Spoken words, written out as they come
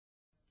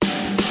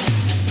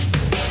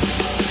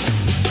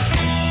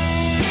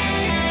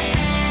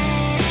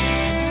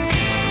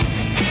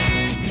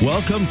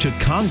Welcome to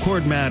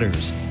Concord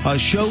Matters, a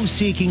show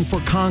seeking for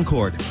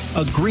concord,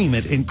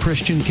 agreement in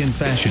Christian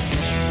confession.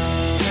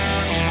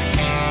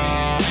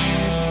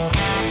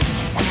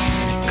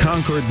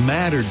 Concord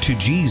mattered to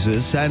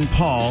Jesus and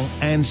Paul,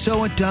 and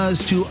so it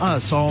does to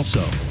us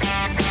also.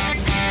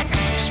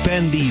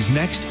 Spend these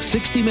next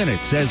 60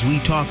 minutes as we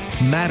talk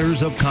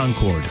matters of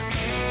Concord.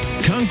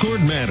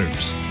 Concord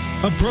Matters,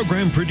 a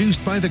program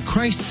produced by the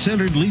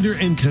Christ-centered leader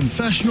in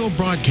confessional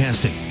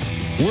broadcasting,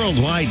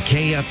 worldwide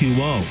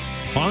KFUO,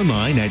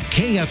 online at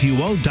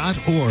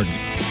kfuo.org.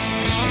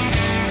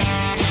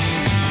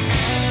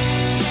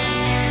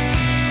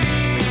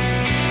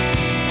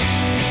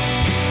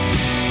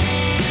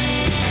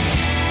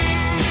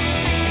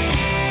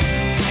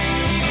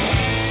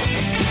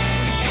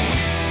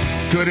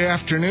 Good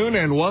afternoon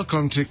and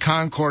welcome to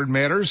Concord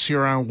Matters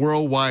here on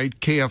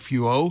Worldwide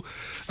KFUO.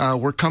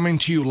 We're coming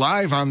to you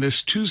live on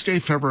this Tuesday,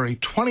 February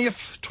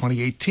 20th,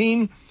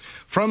 2018,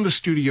 from the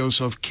studios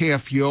of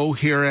KFUO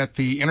here at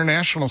the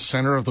International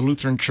Center of the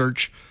Lutheran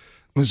Church,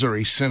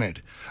 Missouri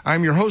Synod.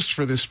 I'm your host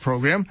for this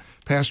program,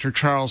 Pastor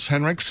Charles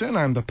Henriksen.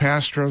 I'm the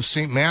pastor of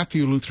St.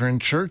 Matthew Lutheran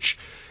Church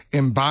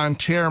in Bonne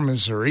Terre,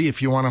 Missouri.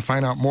 If you want to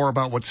find out more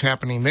about what's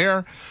happening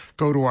there,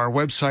 go to our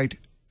website,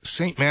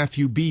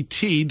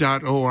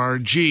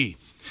 stmatthewbt.org.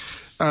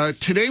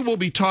 Today we'll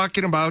be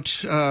talking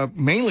about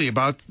mainly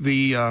about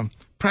the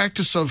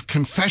practice of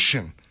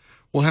confession.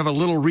 We'll have a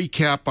little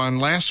recap on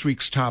last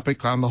week's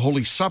topic on the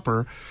Holy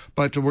Supper,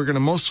 but we're going to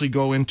mostly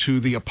go into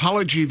the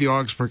Apology of the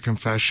Augsburg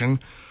Confession,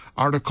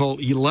 Article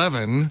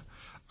 11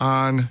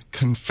 on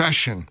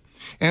confession.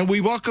 And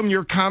we welcome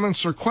your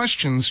comments or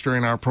questions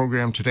during our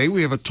program today.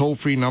 We have a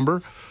toll-free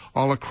number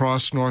all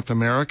across North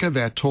America.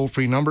 That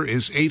toll-free number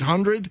is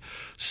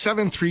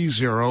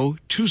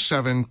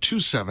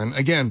 800-730-2727.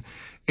 Again,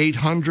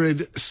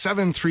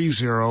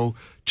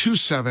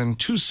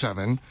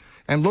 800-730-2727.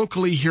 And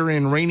locally here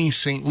in rainy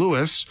St.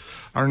 Louis,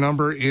 our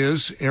number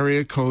is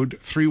area code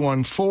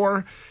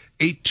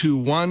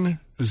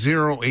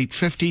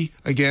 314-821-0850.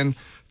 Again,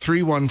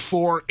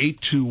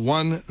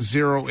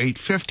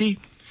 314-821-0850.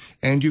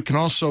 And you can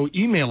also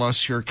email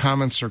us your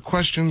comments or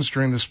questions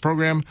during this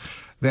program.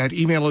 That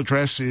email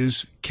address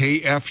is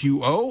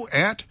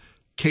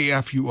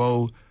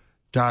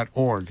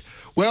kfuo@kfuo.org.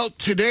 Well,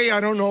 today I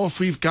don't know if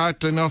we've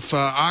got enough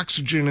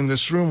oxygen in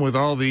this room with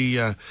all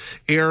the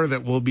air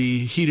that will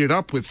be heated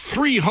up with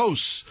three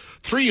hosts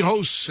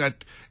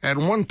at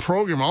one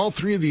program. All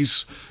three of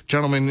these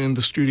gentlemen in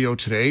the studio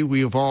today, we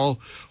have all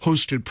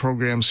hosted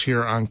programs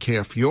here on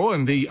KFUO,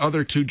 and the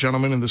other two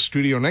gentlemen in the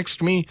studio next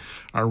to me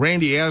are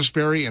Randy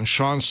Asbury and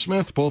Sean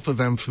Smith, both of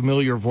them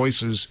familiar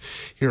voices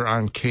here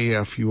on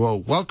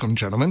KFUO. Welcome,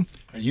 gentlemen.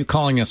 Are you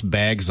calling us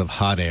bags of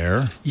hot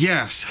air?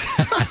 Yes.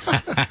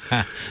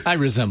 I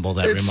resemble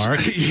that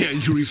remark. Yeah,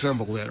 you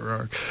resemble that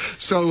remark.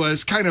 So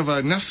it's kind of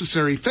a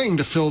necessary thing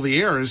to fill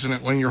the air, isn't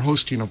it? When you're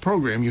hosting a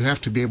program, you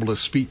have to be able to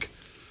speak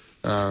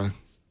and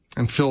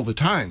fill the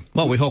time.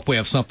 Well, we hope we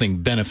have something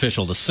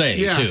beneficial to say,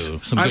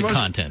 too. Some good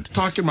content.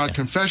 Talking about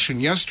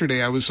confession,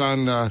 yesterday I was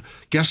on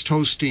guest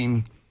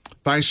hosting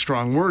Thy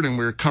Strong Word, and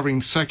we were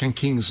covering 2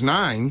 Kings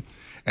 9.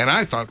 And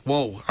I thought,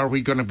 well, are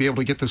we going to be able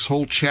to get this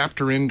whole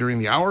chapter in during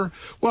the hour?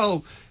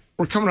 Well,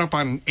 we're coming up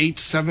on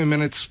 7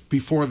 minutes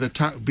before the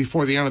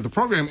end of the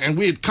program, and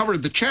we had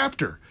covered the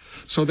chapter.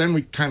 So then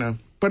we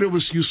but it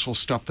was useful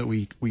stuff that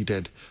we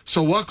did.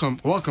 So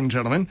welcome,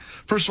 gentlemen.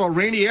 First of all,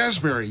 Randy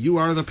Asbury, you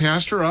are the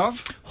pastor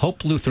of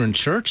Hope Lutheran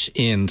Church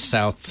in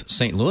South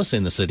St. Louis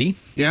in the city.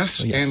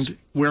 Yes, and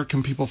where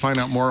can people find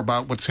out more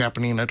about what's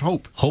happening at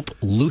Hope?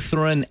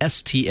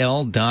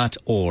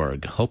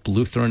 HopeLutheranSTL.org.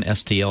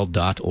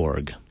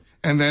 HopeLutheranSTL.org.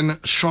 And then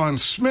Sean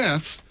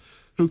Smith,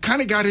 who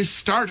kind of got his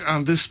start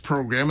on this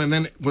program and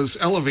then was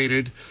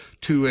elevated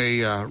to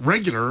a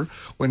regular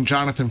when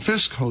Jonathan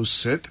Fisk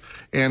hosts it,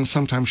 and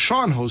sometimes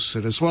Sean hosts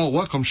it as well.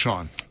 Welcome,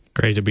 Sean.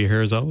 Great to be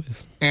here as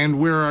always. And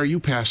where are you,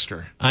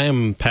 pastor? I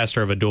am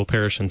pastor of a dual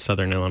parish in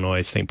southern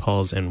Illinois, St.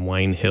 Paul's and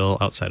Wine Hill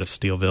outside of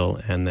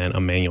Steelville, and then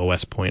Emmanuel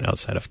West Point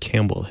outside of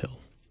Campbell Hill.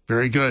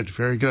 Very good,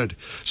 very good.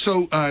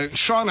 So,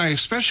 Sean, I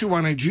especially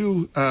wanted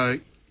you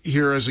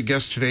here as a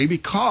guest today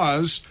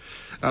because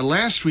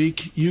last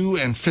week you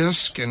and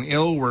Fisk and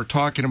Ill were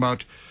talking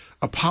about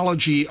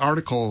Apology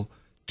Article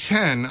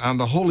 10 on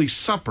the Holy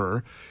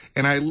Supper,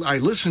 and I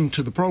listened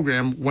to the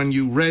program when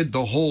you read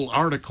the whole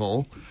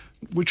article,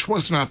 which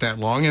was not that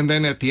long, and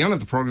then at the end of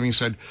the program you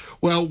said,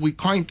 well, we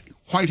quite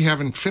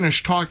haven't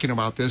finished talking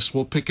about this.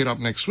 We'll pick it up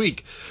next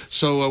week.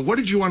 So what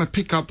did you want to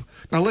pick up?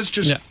 Now let's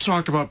just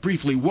talk about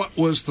briefly what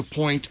was the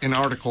point in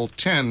Article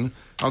 10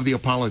 of the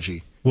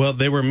Apology. Well,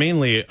 they were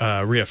mainly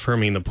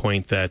reaffirming the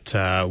point that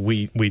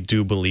we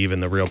do believe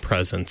in the real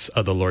presence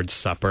of the Lord's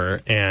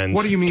Supper. And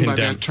what do you mean by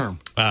that term?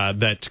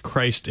 that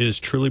Christ is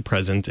truly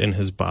present in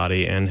his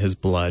body and his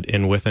blood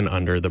in with and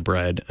under the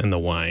bread and the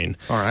wine.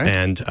 All right.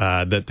 And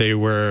that they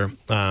were,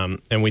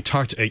 and we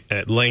talked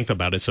at length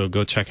about it, so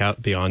go check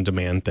out the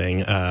on-demand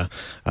thing,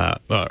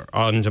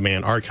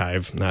 on-demand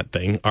archive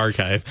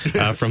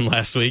from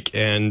last week.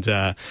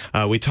 And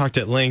we talked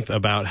at length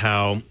about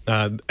how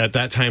at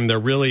that time they're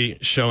really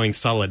showing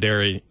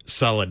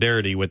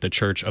solidarity with the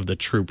church of the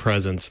true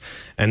presence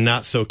and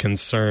not so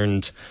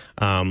concerned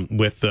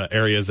with the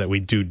areas that we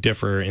do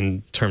differ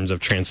in terms of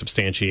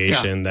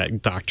transubstantiation,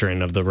 that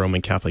doctrine of the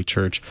Roman Catholic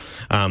Church.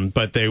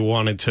 But they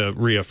wanted to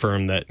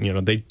reaffirm that,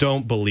 they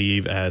don't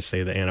believe, as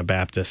say the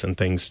Anabaptists and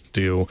things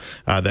do,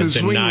 that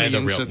deny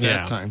the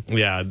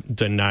real,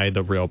 deny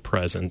the real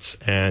presence.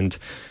 And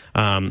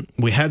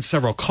we had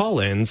several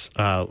call-ins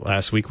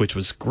last week, which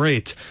was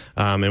great,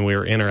 and we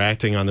were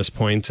interacting on this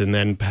point. And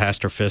then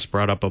Pastor Fisk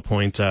brought up a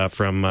point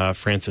from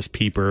Francis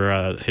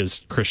Pieper,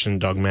 his Christian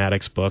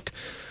Dogmatics book,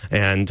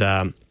 and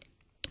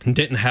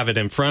didn't have it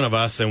in front of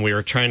us, and we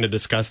were trying to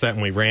discuss that,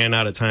 and we ran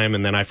out of time,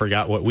 and then I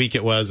forgot what week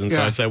it was, and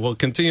so I said, we'll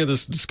continue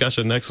this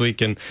discussion next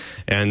week, and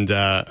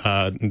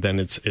then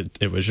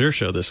it was your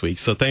show this week,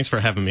 so thanks for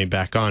having me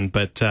back on.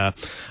 But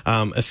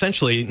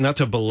essentially, not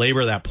to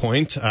belabor that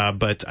point,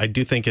 but I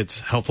do think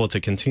it's helpful to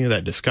continue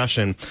that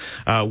discussion.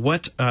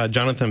 What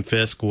Jonathan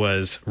Fisk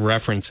was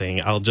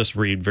referencing, I'll just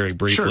read very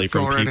briefly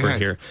from Pieper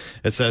here.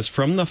 It says,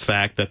 from the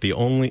fact that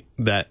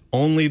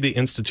only the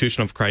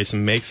institution of Christ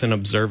makes an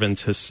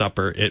observance his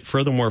supper, it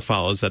furthermore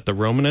follows that the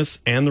Romanists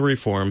and the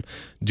Reformed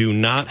do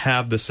not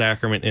have the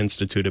sacrament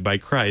instituted by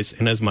Christ,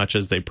 inasmuch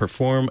as they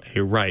perform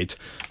a rite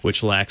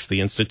which lacks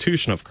the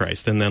institution of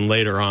Christ. And then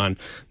later on,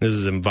 this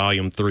is in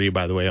volume 3,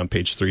 by the way, on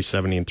page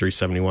 370 and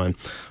 371.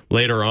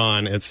 Later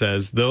on, it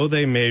says, though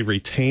they may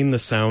retain the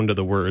sound of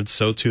the word,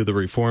 so too the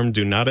Reformed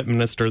do not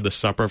administer the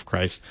supper of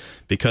Christ,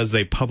 because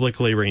they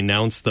publicly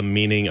renounce the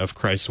meaning of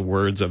Christ's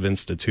words of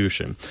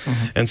institution.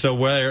 Mm-hmm. And so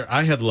where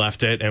I had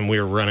left it, and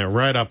we were running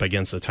right up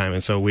against the time,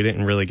 and so we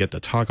didn't really get to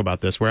talk about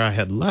this, where I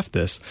had left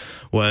this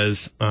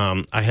was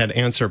I had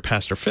answered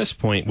Pastor Fisk's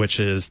point, which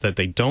is that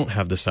they don't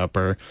have the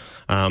supper,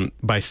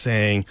 by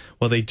saying,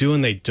 well, they do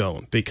and they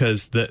don't,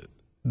 because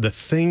the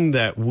thing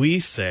that we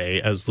say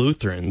as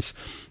Lutherans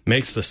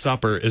makes the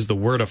supper is the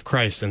word of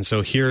Christ. And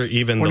so here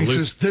even when he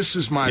says, this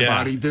is my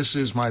body, this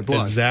is my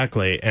blood.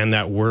 Exactly. And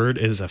that word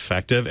is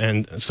effective.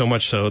 And so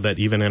much so that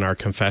even in our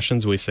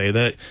confessions, we say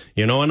that,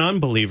 an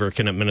unbeliever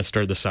can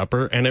administer the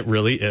supper, and it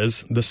really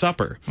is the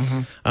supper.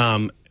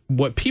 Mm-hmm.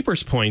 What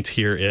Pieper's point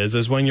here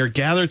is when you're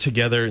gathered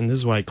together, and this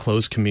is why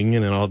closed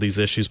communion and all these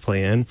issues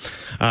play in,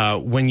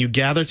 when you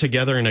gather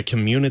together in a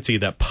community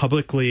that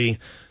publicly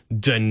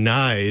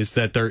denies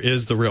that there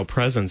is the real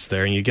presence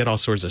there, and you get all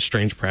sorts of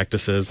strange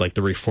practices, like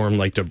the Reformed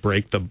like to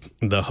break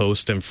the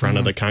host in front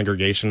of the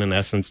congregation, in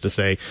essence, to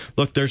say,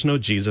 look, there's no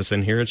Jesus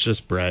in here, it's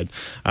just bread.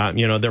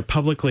 They're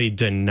publicly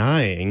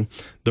denying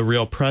the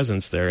real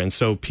presence there. And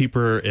so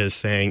Pieper is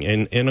saying,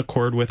 in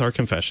accord with our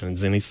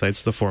confessions, and he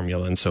cites the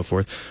formula and so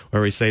forth,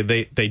 where we say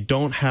they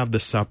don't have the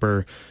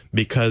supper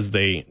because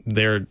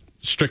they're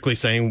strictly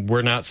saying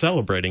we're not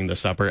celebrating the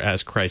supper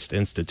as Christ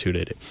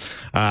instituted it.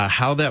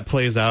 How that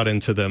plays out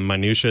into the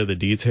minutiae, the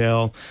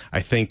detail,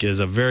 I think is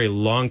a very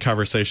long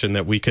conversation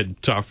that we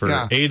could talk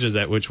for ages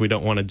at, which we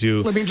don't want to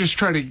do. Let me just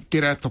try to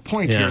get at the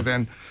point here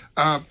then.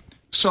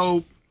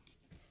 So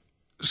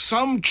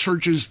some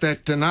churches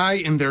that deny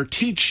in their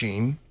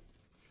teaching,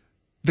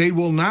 they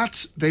will not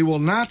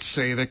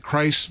say that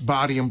Christ's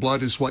body and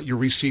blood is what you're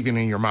receiving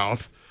in your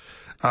mouth,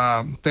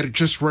 that it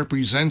just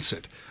represents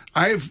it.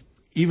 I've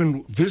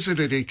even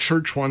visited a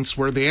church once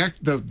where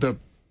the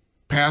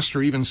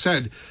pastor even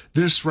said,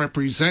 this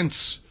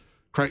represents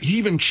Christ. He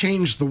even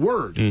changed the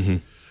word. Mm-hmm.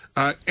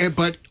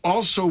 But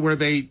also where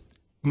they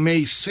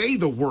may say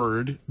the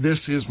word,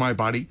 this is my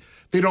body,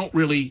 they don't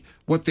really,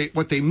 what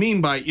they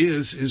mean by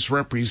is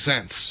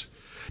represents.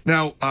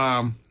 Now,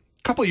 a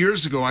couple of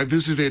years ago, I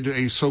visited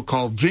a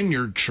so-called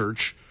Vineyard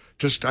church.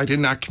 I did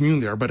not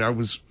commune there, but I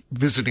was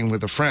visiting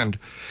with a friend.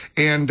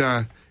 And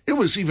it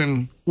was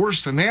even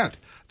worse than that.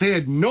 They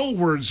had no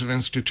words of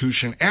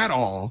institution at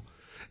all.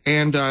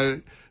 And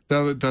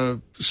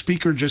the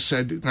speaker just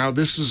said, now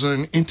this is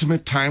an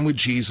intimate time with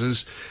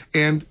Jesus.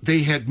 And they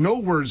had no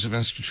words of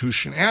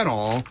institution at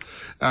all,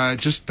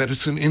 just that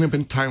it's an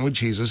intimate time with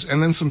Jesus.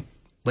 And then some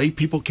lay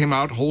people came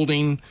out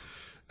holding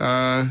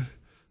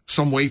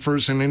some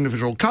wafers and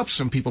individual cups,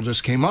 and people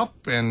just came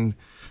up, and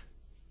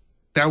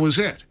that was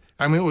it.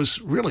 I mean, it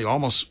was really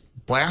almost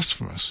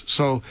blasphemous.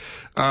 So,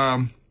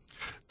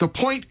 the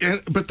point,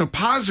 but the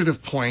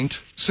positive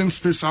point,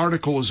 since this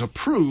article was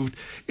approved,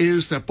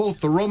 is that both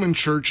the Roman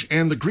Church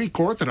and the Greek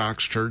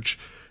Orthodox Church,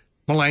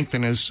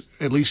 Melanchthon is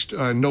at least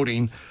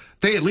noting,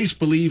 they at least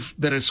believe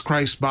that it's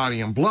Christ's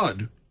body and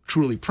blood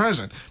truly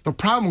present. The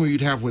problem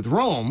we'd have with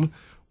Rome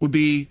would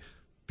be,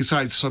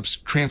 besides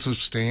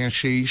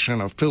transubstantiation,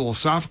 a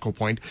philosophical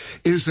point,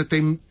 is that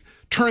they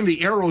turn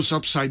the arrows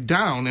upside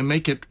down and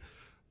make it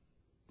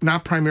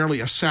not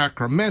primarily a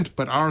sacrament,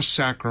 but our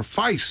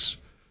sacrifice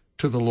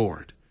to the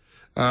Lord.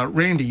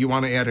 Randy, you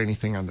want to add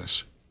anything on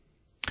this?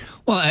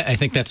 Well, I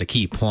think that's a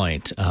key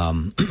point.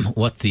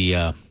 What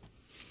the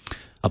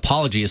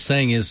apology is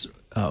saying is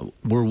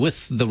we're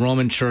with the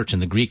Roman Church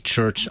and the Greek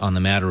Church on the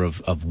matter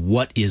of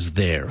what is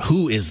there,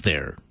 who is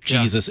there,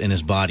 Jesus and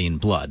his body and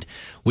blood.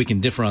 We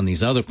can differ on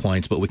these other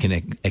points, but we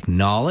can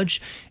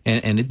acknowledge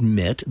and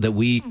admit that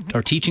we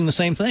are teaching the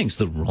same things.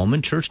 The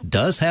Roman Church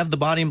does have the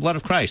body and blood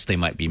of Christ. They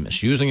might be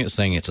misusing it,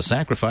 saying it's a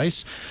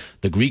sacrifice.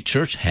 The Greek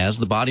Church has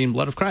the body and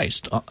blood of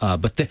Christ.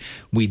 But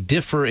we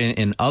differ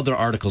in other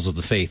articles of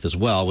the faith as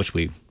well, which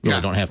we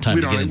really don't have time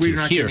to get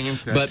into here.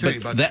 But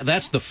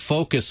that's the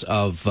focus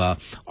of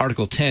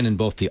Article 10 in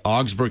both the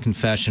Augsburg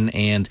Confession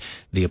and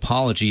the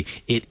Apology.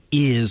 It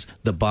is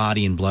the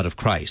body and blood of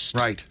Christ.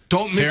 Right.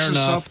 Don't mix Fair us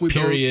enough, up with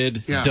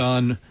period,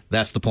 done.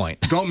 That's the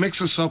point. Don't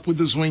mix us up with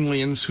the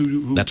Zwinglians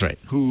who that's right.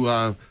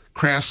 Who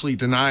crassly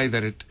deny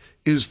that it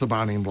is the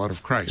body and blood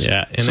of Christ.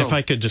 Yeah, and if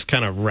I could just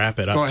kind of wrap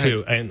it up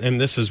too, and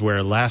this is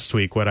where last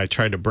week what I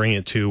tried to bring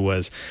it to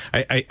was,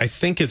 I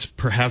think it's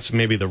perhaps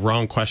maybe the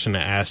wrong question to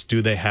ask,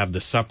 do they have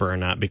the supper or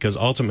not? Because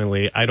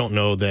ultimately, I don't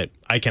know that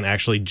I can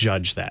actually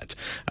judge that.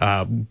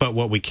 But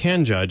what we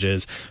can judge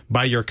is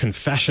by your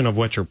confession of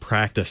what you're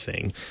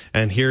practicing.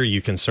 And here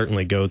you can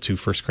certainly go to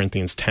 1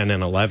 Corinthians 10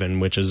 and 11,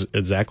 which is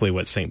exactly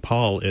what St.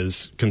 Paul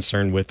is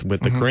concerned with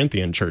the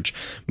Corinthian church.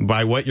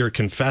 By what you're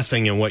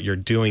confessing and what you're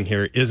doing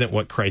here isn't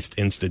what Christ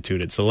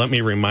instituted. So let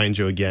me remind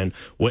you again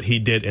what he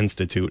did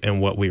institute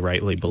and what we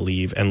rightly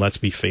believe, and let's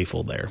be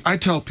faithful there. I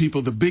tell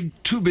people the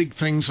two big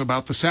things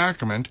about the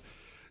sacrament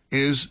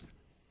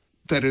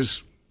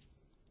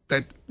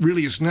that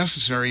really is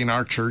necessary in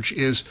our church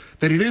is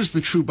that it is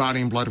the true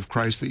body and blood of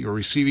Christ that you're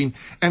receiving,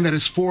 and that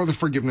it's for the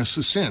forgiveness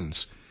of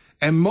sins.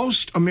 And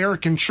most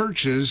American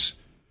churches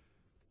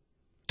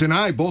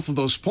deny both of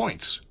those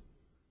points.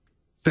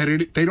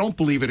 That they don't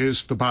believe it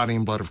is the body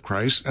and blood of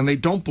Christ, and they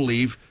don't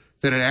believe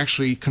that it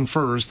actually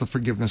confers the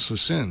forgiveness of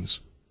sins.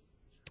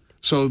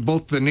 So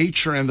both the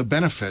nature and the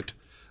benefit,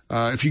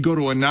 if you go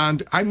to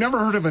I've never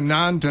heard of a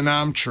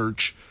non-denom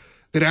church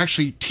that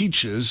actually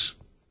teaches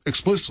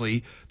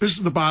explicitly, this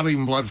is the body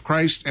and blood of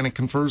Christ, and it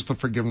confers the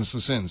forgiveness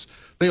of sins.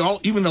 They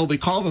all, even though they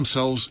call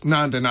themselves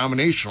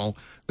non-denominational,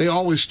 they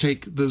always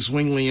take the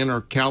Zwinglian or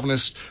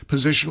Calvinist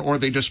position, or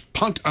they just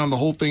punt on the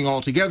whole thing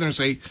altogether and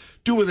say,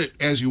 do with it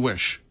as you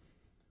wish.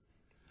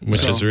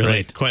 Which is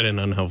really quite an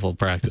unhelpful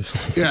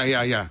practice.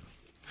 Yeah.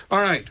 All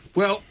right.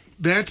 Well,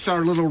 that's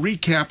our little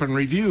recap and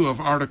review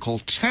of Article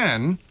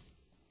 10.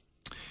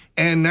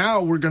 And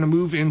now we're going to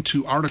move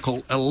into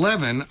Article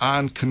 11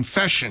 on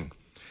confession.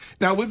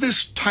 Now, with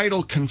this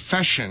title,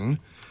 confession,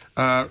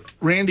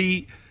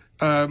 Randy,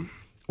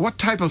 what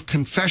type of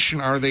confession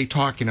are they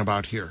talking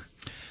about here?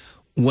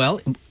 Well,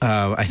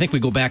 I think we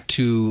go back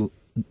to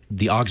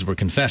the Augsburg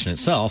Confession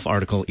itself,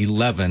 Article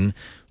 11,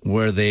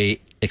 where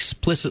they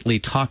explicitly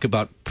talk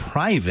about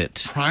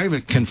private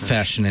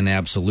confession and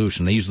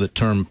absolution. They use the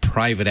term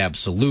private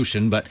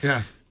absolution, but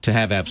to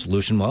have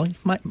absolution, well,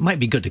 it might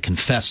be good to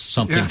confess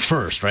something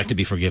first, right, to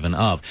be forgiven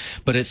of.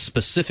 But it's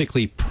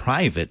specifically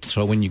private.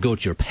 So when you go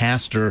to your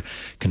pastor,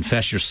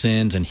 confess your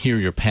sins, and hear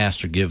your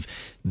pastor give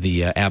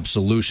the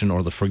absolution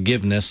or the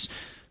forgiveness,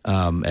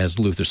 as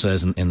Luther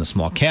says in the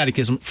Small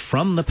Catechism,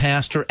 from the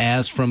pastor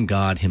as from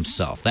God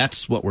himself.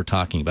 That's what we're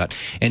talking about.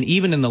 And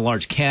even in the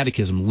Large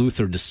Catechism,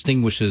 Luther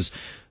distinguishes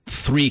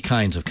three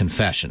kinds of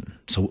confession.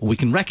 So we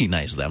can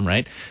recognize them,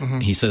 right? Mm-hmm.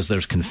 He says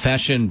there's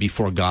confession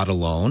before God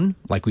alone,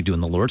 like we do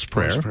in the Lord's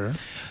Prayer.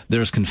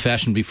 There's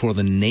confession before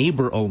the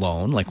neighbor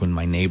alone, like when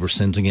my neighbor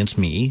sins against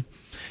me.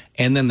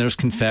 And then there's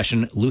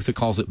confession, Luther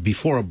calls it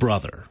before a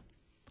brother.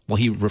 Well,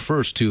 he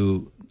refers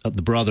to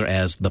the brother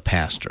as the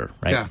pastor,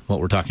 right? Yeah. What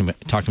we're talking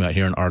about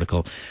here in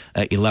Article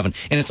 11.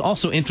 And it's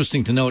also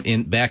interesting to note,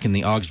 back in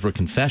the Augsburg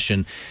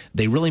Confession,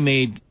 they really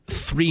made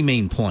three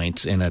main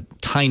points in a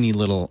tiny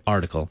little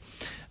article.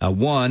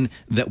 One,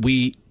 that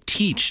we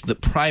teach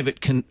that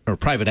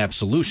private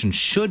absolution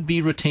should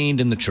be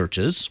retained in the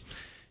churches.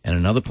 And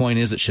another point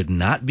is it should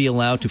not be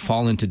allowed to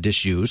fall into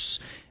disuse.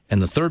 And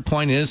the third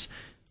point is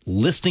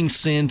listing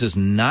sins is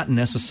not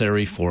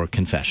necessary for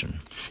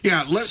confession.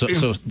 Yeah.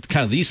 So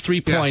kind of these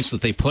 3 points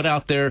that they put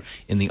out there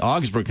in the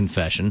Augsburg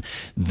Confession.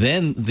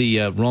 Then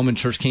the Roman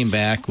Church came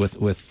back with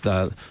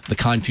the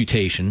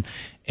Confutation.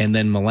 And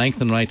then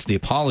Melanchthon writes the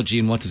Apology.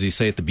 And what does he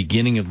say at the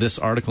beginning of this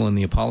article in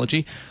the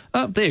Apology?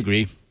 They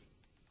agree.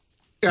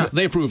 Yeah.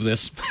 They approve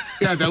this.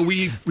 That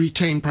we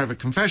retain private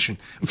confession.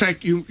 In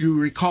fact, you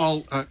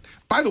recall,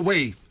 by the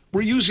way,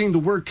 we're using the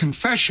word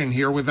confession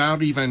here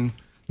without even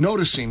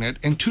noticing it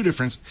in two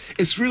different,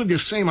 it's really the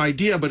same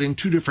idea, but in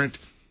two different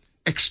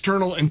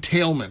external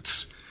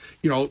entailments.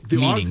 The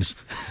meanings.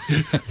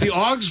 The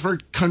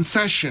Augsburg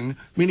Confession,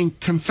 meaning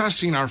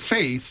confessing our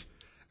faith,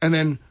 and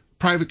then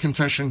private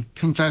confession,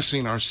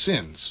 confessing our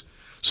sins.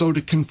 So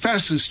to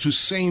confess is to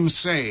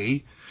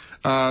say.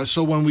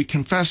 So when we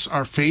confess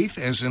our faith,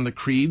 as in the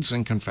creeds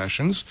and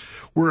confessions,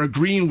 we're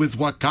agreeing with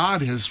what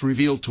God has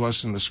revealed to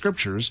us in the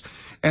scriptures.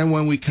 And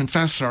when we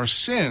confess our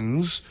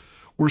sins,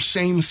 we're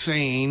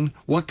saying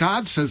what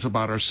God says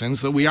about our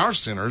sins, that we are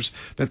sinners,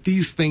 that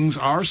these things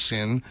are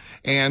sin,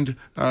 and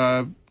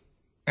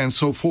and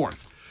so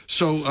forth.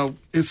 So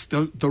it's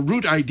the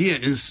root idea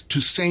is to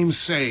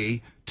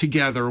say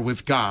together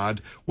with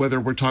God, whether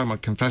we're talking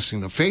about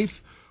confessing the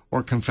faith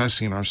or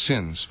confessing our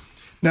sins.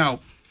 Now,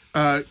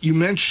 you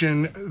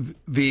mentioned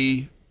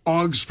the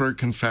Augsburg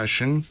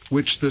Confession,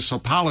 which this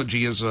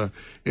apology is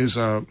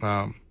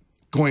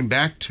going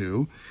back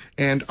to,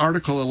 and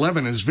Article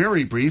 11 is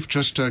very brief,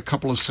 just a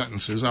couple of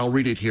sentences. I'll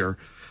read it here.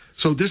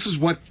 So this is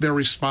what they're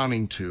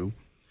responding to.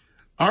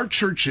 Our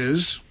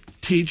churches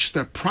teach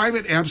that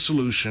private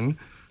absolution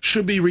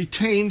should be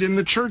retained in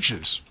the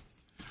churches,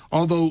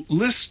 although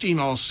listing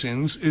all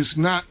sins is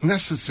not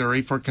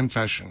necessary for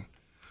confession.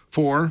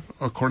 For,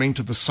 according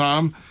to the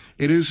Psalm,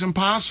 it is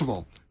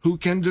impossible. Who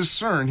can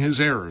discern his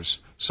errors?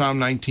 Psalm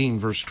 19,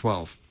 verse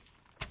 12.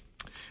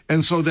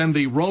 And so then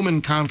the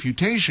Roman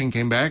Confutation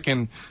came back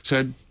and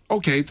said,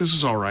 okay, this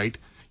is all right.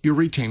 You're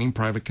retaining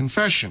private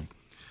confession.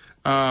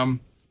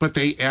 But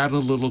they add a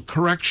little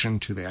correction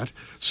to that.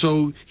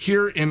 So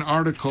here in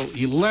Article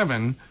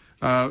 11,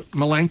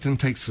 Melanchthon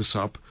takes this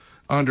up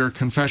under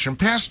confession.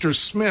 Pastor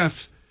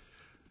Smith,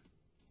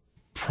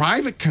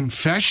 private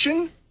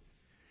confession?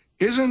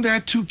 Isn't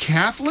that too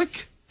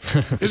Catholic?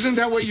 Isn't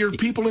that what your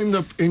people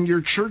in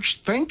your church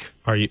think?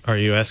 Are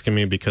you asking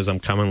me because I'm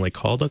commonly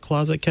called a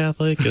closet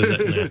Catholic? Is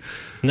it,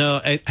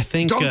 no, I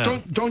think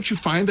don't you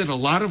find that a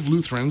lot of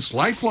Lutherans,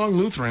 lifelong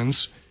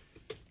Lutherans,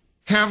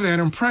 have that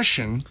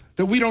impression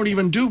that we don't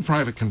even do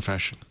private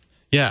confession?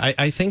 Yeah,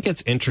 I think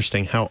it's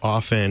interesting how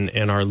often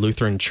in our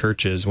Lutheran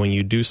churches, when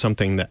you do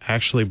something that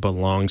actually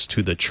belongs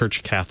to the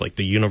Church Catholic,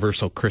 the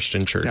universal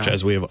Christian church,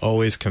 as we have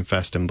always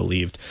confessed and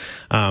believed,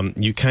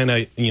 you kind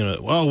of,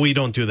 well, we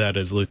don't do that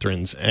as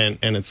Lutherans. And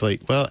it's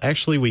like, well,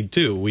 actually we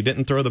do. We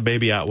didn't throw the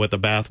baby out with the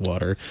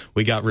bathwater.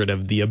 We got rid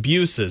of the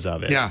abuses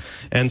of it. Yeah.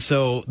 And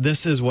so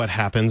this is what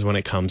happens when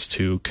it comes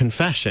to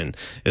confession,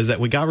 is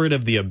that we got rid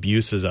of the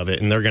abuses of it.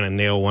 And they're going to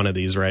nail one of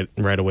these right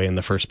away in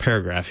the first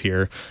paragraph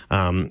here,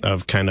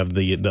 of kind of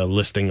the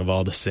listing of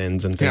all the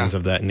sins and things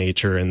of that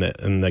nature, and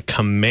the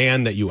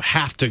command that you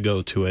have to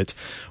go to it.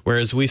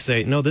 Whereas we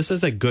say, no, this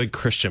is a good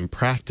Christian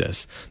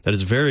practice that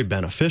is very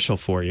beneficial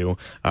for you.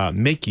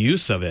 Make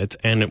use of it.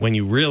 And when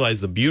you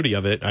realize the beauty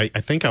of it, I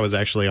think I was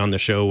actually on the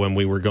show when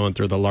we were going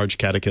through the large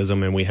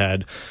catechism, and we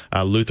had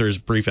Luther's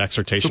brief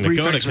exhortation to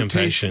go to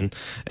confession.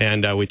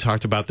 And we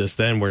talked about this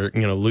then, where,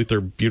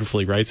 Luther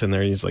beautifully writes in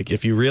there, he's like,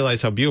 if you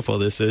realize how beautiful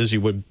this is,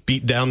 you would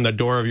beat down the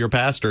door of your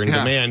pastor and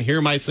demand, hear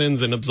my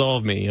sins and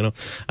absolve me,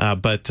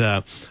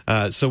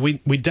 So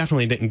we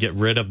definitely didn't get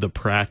rid of the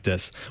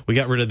practice. We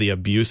got rid of the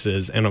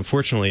abuses, and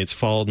unfortunately it's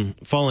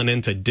fallen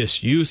into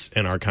disuse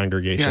in our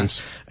congregations.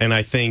 Yes. And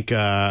I think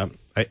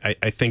I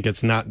think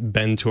it's not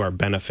been to our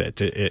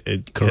benefit.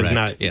 It has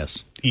not.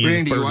 Yes.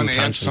 Randy, you want to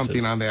add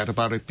something on that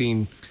about it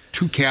being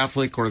too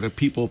Catholic, or that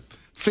people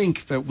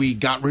think that we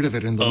got rid of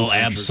it in the Lutheran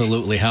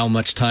absolutely. Church? How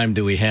much time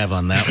do we have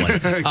on that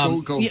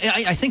one? Go. Yeah,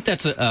 I think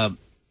that's a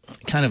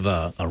kind of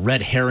a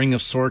red herring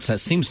of sorts. That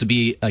seems to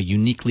be a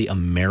uniquely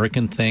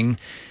American thing,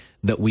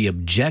 that we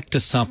object to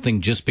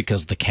something just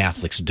because the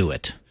Catholics do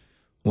it.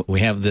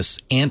 We have this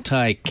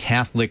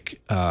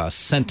anti-Catholic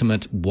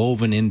sentiment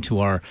woven into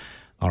our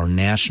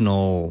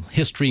national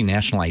history,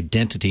 national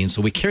identity, and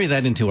so we carry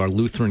that into our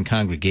Lutheran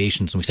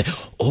congregations, and we say,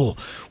 "Oh,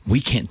 we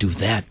can't do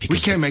that because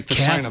we can't make the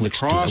sign of the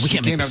cross. We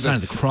can't make the sign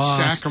of the cross.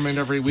 Sacrament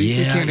every week.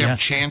 We can't have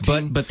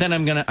chanting." But then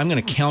I'm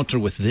gonna counter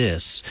with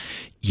this.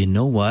 You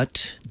know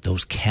what?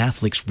 Those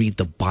Catholics read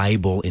the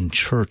Bible in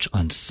church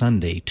on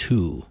Sunday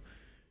too.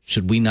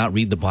 Should we not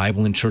read the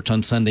Bible in church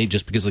on Sunday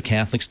just because the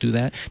Catholics do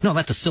that? No,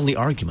 that's a silly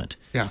argument.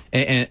 Yeah.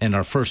 And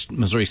our first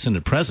Missouri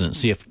Synod president,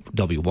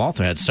 C.F.W.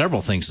 Walther, had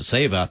several things to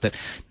say about that.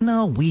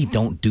 No, we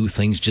don't do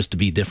things just to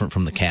be different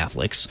from the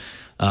Catholics.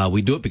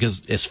 We do it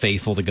because it's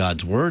faithful to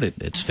God's Word.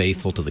 It's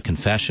faithful to the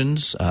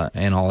confessions,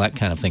 and all that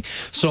kind of thing.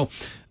 So,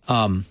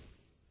 when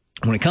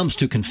it comes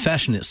to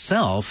confession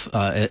itself,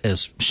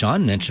 as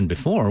Sean mentioned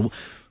before,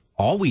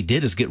 all we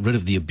did is get rid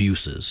of the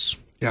abuses.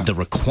 Yeah. The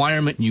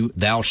requirement,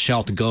 thou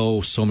shalt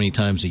go so many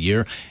times a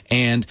year,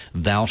 and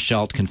thou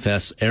shalt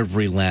confess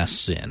every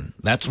last sin.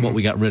 That's what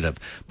we got rid of.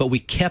 But we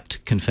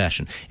kept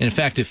confession. And in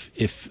fact,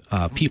 if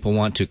people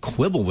want to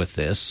quibble with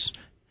this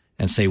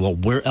and say, well,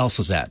 where else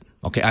is that?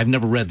 Okay, I've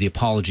never read the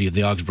Apology of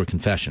the Augsburg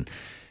Confession.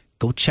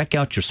 Go check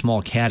out your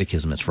small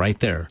catechism. It's right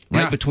there,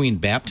 right between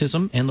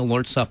baptism and the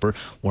Lord's Supper,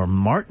 where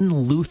Martin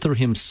Luther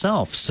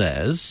himself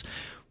says,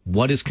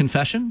 what is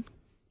confession?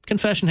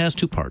 Confession has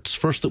two parts.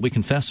 First, that we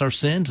confess our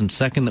sins, and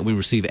second, that we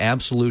receive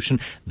absolution.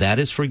 That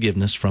is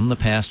forgiveness from the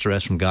pastor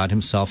as from God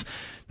himself,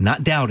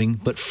 not doubting,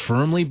 but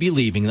firmly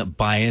believing that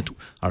by it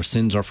our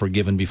sins are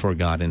forgiven before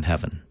God in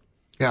heaven.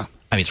 Yeah.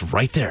 I mean, it's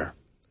right there.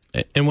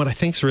 And what I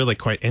think is really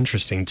quite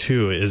interesting,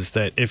 too, is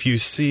that if you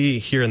see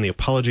here in the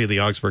Apology of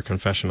the Augsburg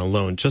Confession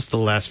alone, just the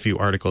last few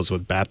articles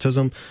with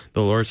baptism,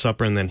 the Lord's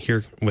Supper, and then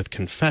here with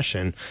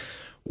confession,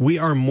 we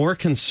are more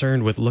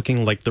concerned with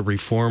looking like the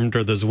Reformed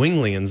or the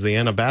Zwinglians, the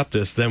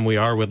Anabaptists, than we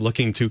are with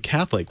looking too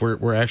Catholic.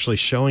 We're actually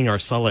showing our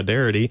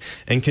solidarity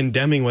and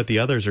condemning what the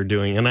others are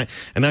doing.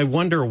 And I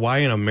wonder why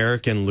in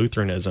American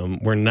Lutheranism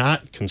we're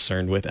not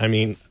concerned with. I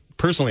mean,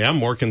 personally, I'm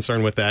more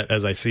concerned with that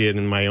as I see it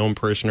in my own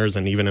parishioners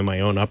and even in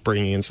my own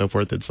upbringing and so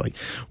forth. It's like,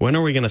 when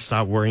are we going to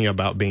stop worrying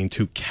about being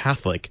too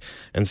Catholic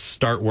and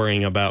start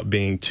worrying about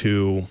being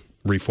too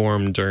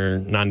Reformed or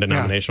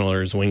non-denominational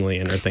or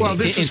Zwinglian or things? Well,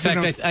 in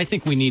fact, I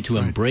think we need to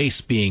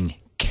embrace being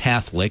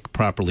Catholic,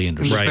 properly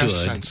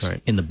understood,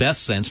 in the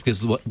best sense,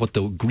 because what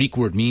the Greek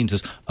word means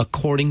is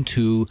according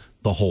to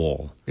the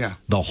whole,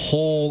 the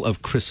whole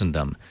of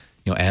Christendom.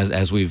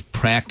 As we've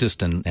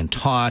practiced and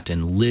taught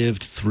and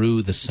lived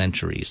through the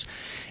centuries.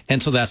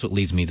 And so that's what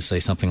leads me to say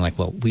something like,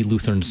 well, we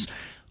Lutherans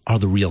are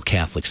the real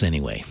Catholics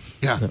anyway.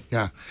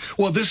 Yeah.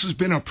 Well, this has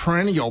been a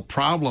perennial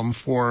problem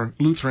for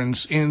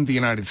Lutherans in the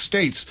United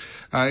States.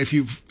 If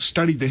you've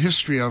studied the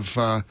history of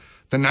the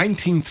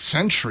 19th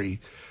century,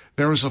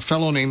 there was a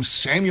fellow named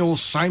Samuel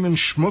Simon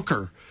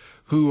Schmucker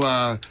who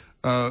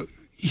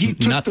he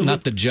took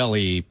not the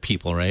jelly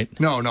people, right?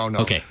 No.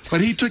 Okay. But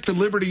he took the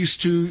liberties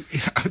to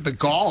the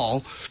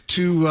gall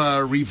to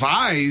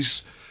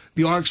revise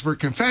the Augsburg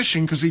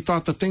Confession because he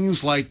thought the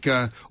things like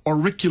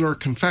auricular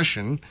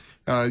confession,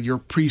 your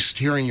priest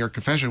hearing your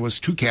confession, was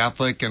too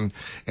Catholic, and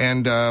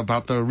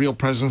about the real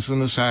presence in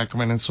the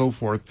sacrament and so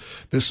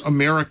forth. This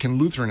American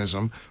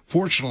Lutheranism,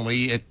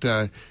 fortunately, it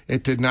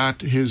did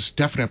not. His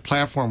definite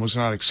platform was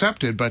not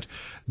accepted, but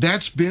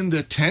that's been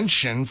the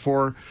tension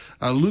for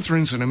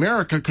Lutherans in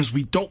America because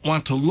we don't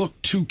want to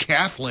look too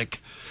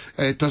Catholic.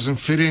 It doesn't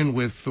fit in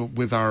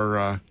with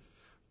our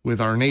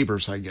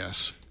neighbors, I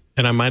guess.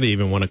 And I might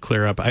even want to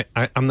clear up.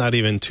 I'm not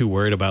even too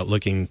worried about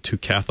looking too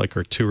Catholic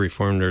or too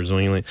Reformed or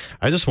Zwingli.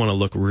 I just want to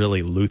look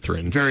really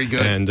Lutheran. Very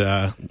good. And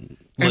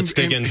let's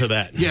dig into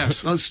that.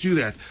 Yes, let's do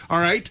that. All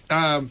right.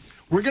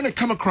 We're going to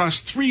come across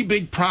three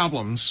big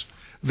problems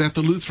that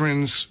the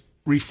Lutherans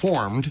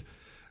reformed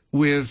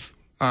with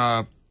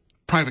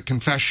private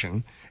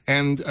confession.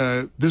 And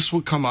this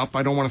will come up.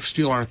 I don't want to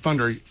steal our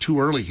thunder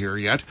too early here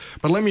yet,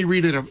 but let me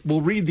read it.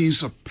 We'll read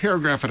these a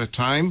paragraph at a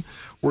time.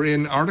 We're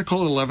in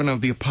Article 11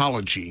 of the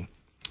Apology.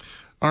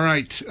 All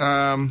right.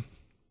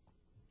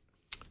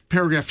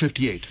 Paragraph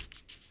 58.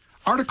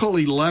 Article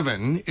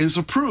 11 is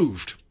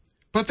approved,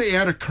 but they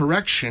add a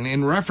correction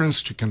in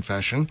reference to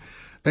confession.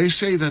 They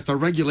say that the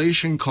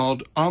regulation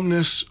called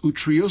omnis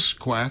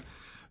utriusque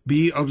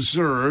be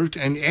observed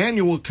and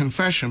annual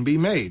confession be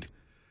made.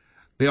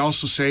 They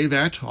also say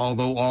that,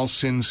 although all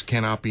sins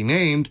cannot be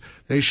named,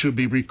 they should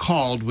be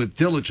recalled with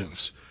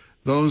diligence.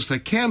 Those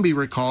that can be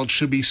recalled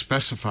should be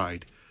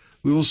specified.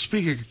 We will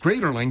speak at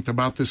greater length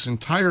about this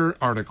entire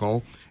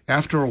article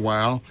after a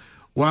while,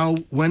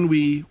 when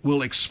we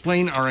will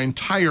explain our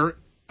entire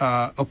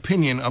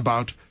opinion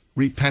about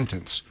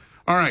repentance.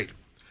 All right.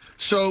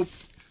 So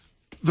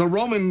the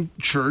Roman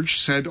Church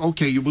said,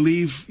 okay, you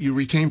believe you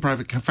retain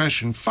private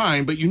confession,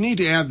 fine, but you need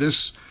to add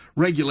this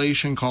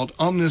regulation called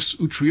omnis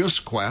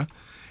utriusque.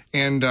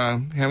 And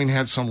having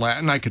had some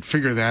Latin, I could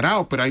figure that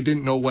out, but I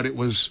didn't know what it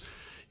was.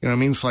 It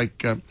means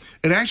like,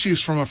 it actually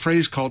is from a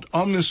phrase called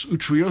omnis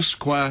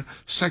utriusque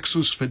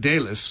sexus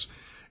fidelis,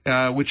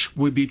 which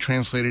would be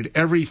translated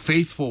every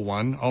faithful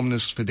one,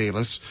 omnis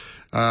fidelis,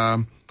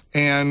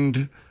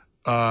 and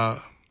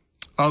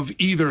of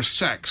either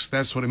sex.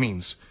 That's what it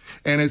means.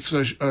 And it's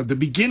the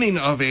beginning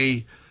of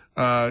a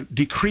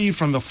decree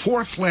from the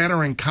Fourth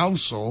Lateran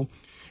Council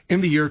in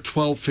the year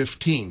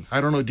 1215.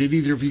 I don't know, did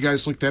either of you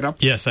guys look that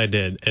up? Yes, I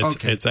did.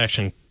 It's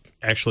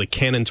actually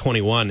Canon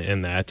 21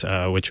 in that,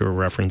 which we're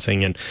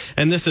referencing.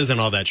 And this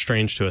isn't all that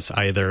strange to us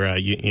either.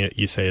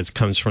 You say it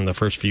comes from the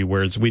first few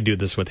words. We do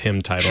this with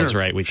hymn titles,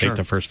 right? We take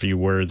the first few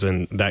words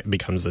and that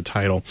becomes the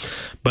title.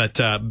 But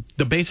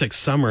the basic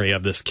summary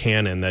of this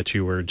canon that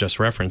you were just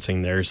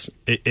referencing there,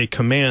 it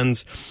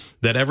commands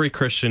that every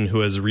Christian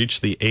who has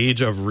reached the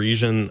age of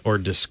reason or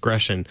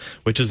discretion,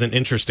 which is an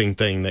interesting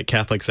thing that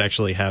Catholics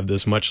actually have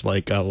this, much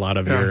like a lot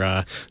of your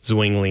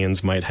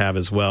Zwinglians might have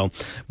as well.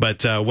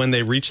 But when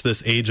they reach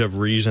this age of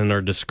reason or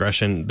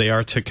discretion, they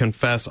are to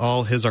confess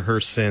all his or her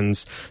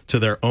sins to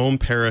their own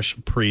parish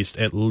priest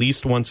at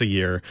least once a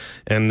year,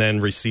 and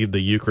then receive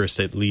the Eucharist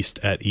at least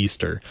at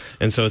Easter.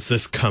 And so it's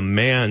this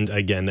command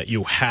again that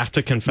you have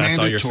to confess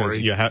all your sins.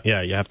 You have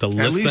to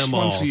list them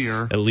all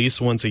at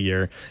least once a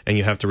year, and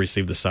you have to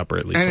receive the supper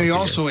at least once a year. And he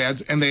also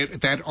adds, and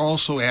that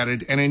also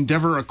added, an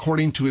endeavor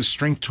according to his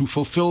strength to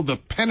fulfill the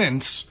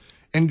penance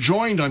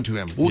enjoined unto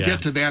him. We'll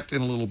get to that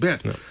in a little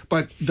bit. Yeah.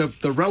 But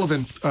the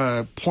relevant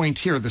point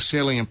here, the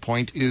salient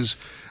point, is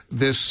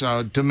this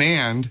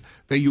demand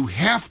that you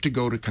have to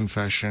go to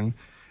confession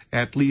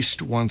at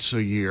least once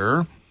a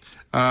year.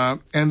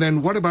 And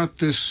then what about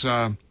this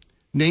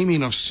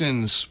naming of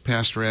sins,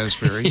 Pastor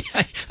Asbury?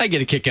 I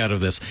get a kick out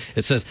of this.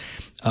 It says...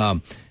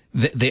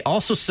 They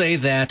also say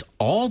that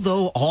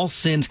although all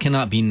sins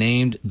cannot be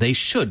named, they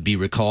should be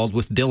recalled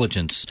with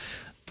diligence.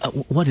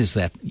 What is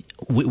that?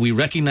 We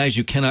recognize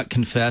you cannot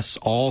confess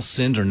all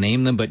sins or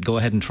name them, but go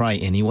ahead and try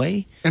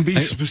anyway? And be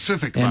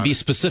specific about it. And be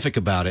specific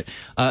about it.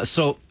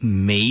 So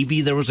maybe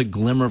there was a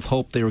glimmer of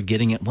hope they were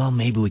getting at, well,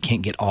 maybe we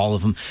can't get all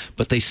of them,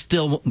 but they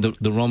still,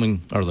 the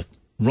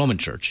Roman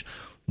Church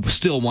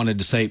still wanted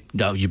to say,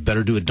 no, you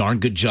better do a darn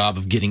good job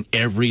of getting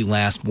every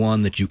last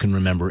one that you can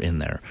remember in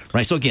there,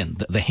 right? So again,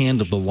 the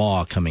hand of the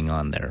law coming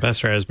on there.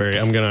 Pastor Asbury,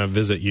 I'm going to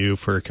visit you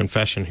for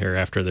confession here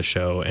after the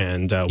show,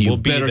 and we'll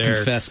be there. You better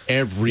confess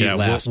every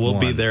last one. We'll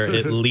be one. there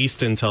at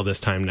least until this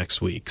time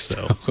next week.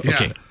 So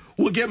okay. Yeah.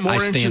 We'll get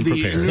more into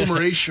the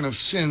enumeration of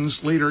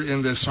sins later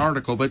in this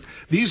article, but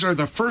these are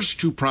the first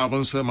two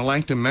problems that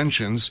Melanchthon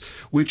mentions,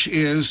 which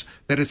is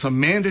that it's a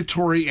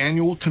mandatory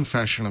annual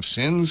confession of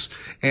sins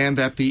and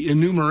that the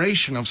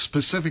enumeration of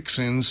specific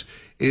sins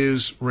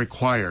is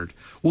required.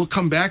 We'll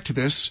come back to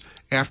this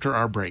after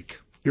our break.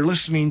 You're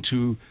listening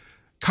to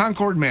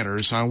Concord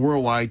Matters on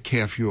Worldwide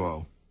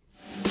KFUO.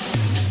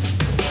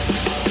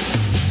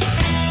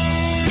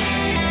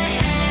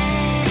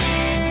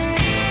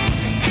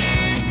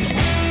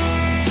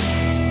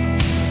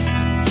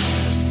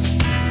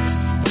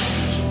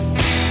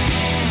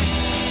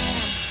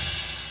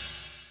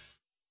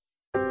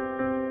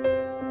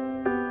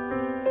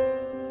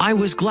 I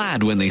was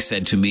glad when they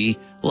said to me,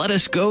 "Let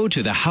us go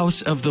to the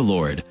house of the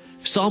Lord."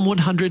 Psalm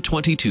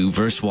 122,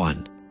 verse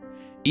 1.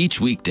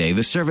 Each weekday,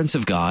 the servants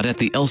of God at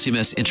the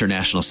LCMS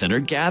International Center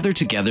gather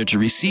together to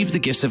receive the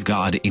gifts of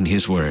God in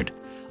His Word.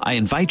 I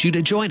invite you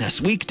to join us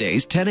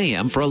weekdays 10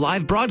 a.m. for a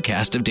live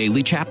broadcast of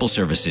daily chapel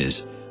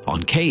services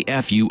on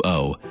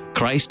KFUO,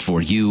 Christ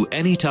for you,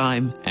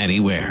 anytime,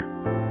 anywhere.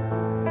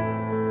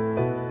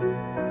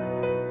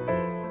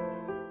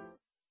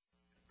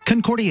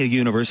 Concordia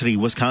University,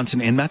 Wisconsin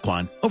in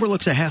Mequon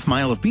overlooks a half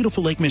mile of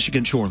beautiful Lake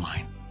Michigan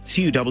shoreline.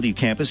 CUW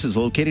campus is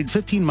located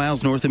 15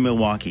 miles north of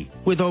Milwaukee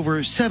with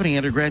over 70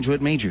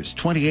 undergraduate majors,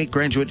 28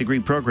 graduate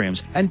degree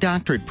programs, and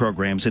doctorate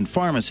programs in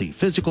pharmacy,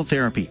 physical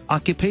therapy,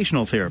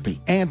 occupational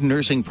therapy, and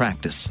nursing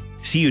practice.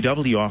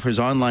 CUW offers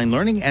online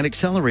learning and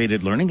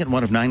accelerated learning at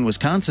one of 9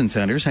 Wisconsin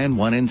centers and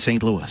one in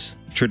St. Louis.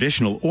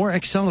 Traditional or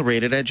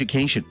accelerated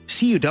education.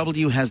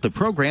 CUW has the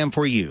program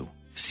for you.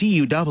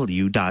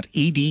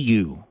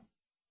 CUW.edu.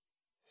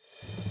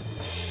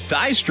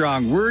 Thy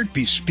strong word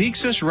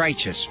bespeaks us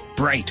righteous,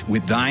 bright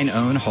with thine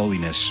own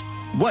holiness.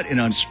 What an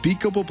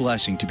unspeakable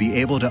blessing to be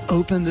able to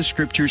open the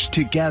scriptures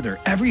together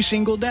every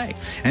single day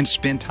and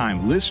spend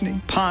time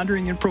listening,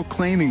 pondering, and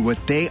proclaiming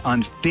what they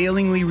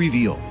unfailingly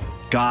reveal.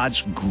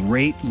 God's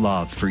great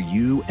love for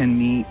you and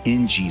me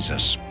in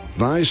Jesus.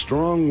 Thy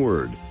Strong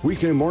Word,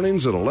 weekday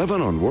mornings at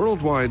 11 on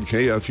Worldwide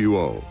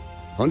KFUO.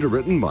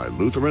 Underwritten by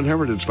Lutheran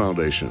Heritage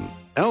Foundation,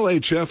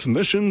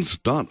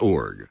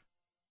 lhfmissions.org.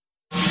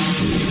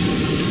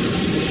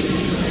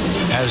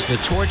 As the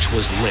torch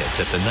was lit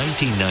at the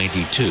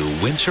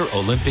 1992 Winter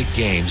Olympic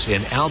Games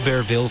in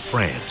Albertville,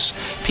 France,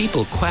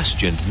 people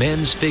questioned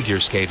men's figure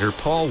skater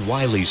Paul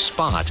Wiley's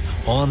spot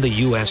on the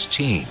U.S.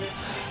 team.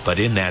 But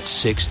in that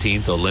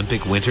 16th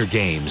Olympic Winter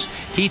Games,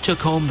 he took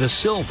home the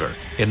silver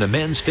in the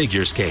men's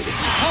figure skating.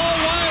 Paul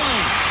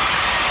Wiley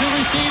to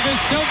receive his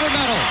silver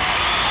medal.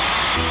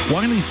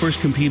 Wiley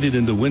first competed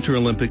in the Winter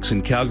Olympics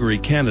in Calgary,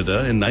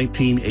 Canada in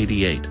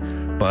 1988.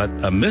 But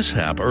a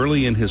mishap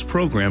early in his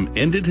program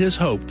ended his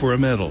hope for a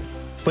medal.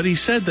 But he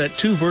said that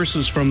 2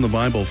 verses from the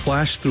Bible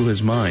flashed through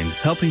his mind,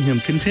 helping him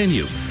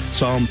continue.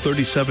 Psalm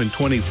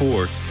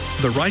 37:24,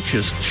 "The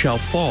righteous shall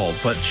fall,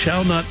 but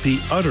shall not be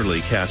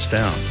utterly cast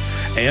down."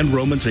 And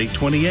Romans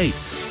 8:28,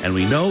 "And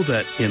we know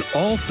that in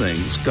all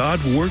things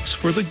God works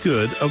for the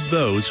good of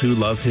those who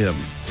love Him."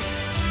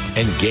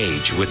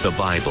 Engage with the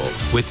Bible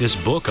with this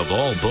book of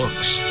all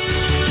books.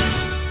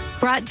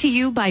 Brought to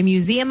you by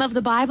Museum of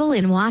the Bible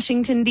in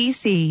Washington,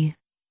 D.C.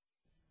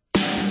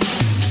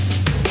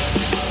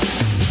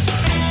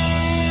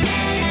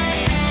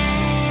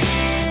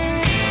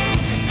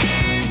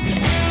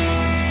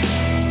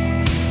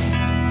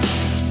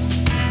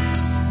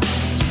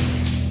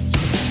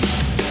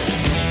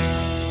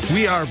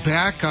 We are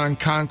back on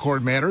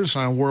Concord Matters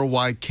on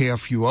Worldwide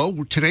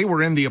KFUO. Today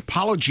we're in the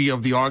Apology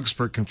of the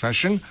Augsburg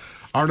Confession,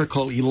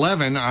 Article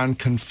 11 on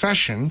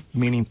confession,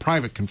 meaning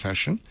private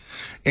confession.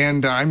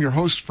 And I'm your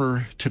host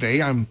for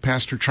today. I'm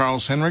Pastor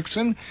Charles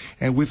Henriksen,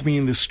 and with me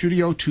in the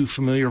studio, 2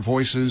 familiar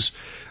voices,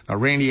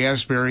 Randy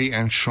Asbury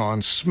and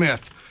Sean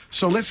Smith.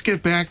 So let's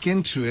get back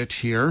into it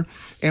here.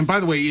 And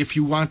by the way, if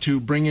you want to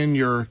bring in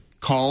your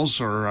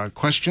calls or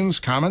questions,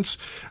 comments,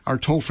 our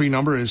toll-free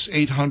number is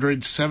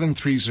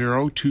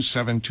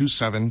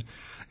 800-730-2727.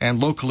 And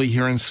locally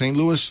here in St.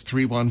 Louis,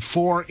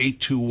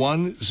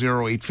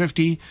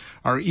 314-821-0850.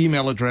 Our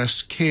email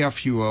address,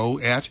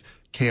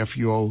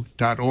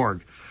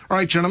 kfuo@kfuo.org. All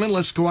right, gentlemen,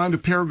 let's go on to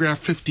paragraph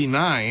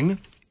 59.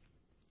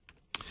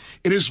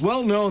 It is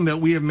well known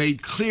that we have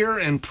made clear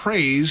and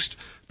praised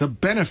the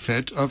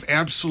benefit of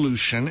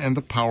absolution and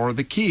the power of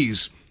the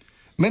keys.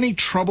 Many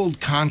troubled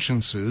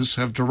consciences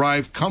have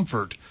derived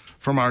comfort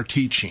from our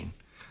teaching.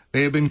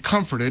 They have been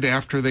comforted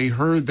after they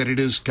heard that it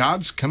is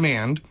God's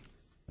command,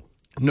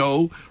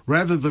 no,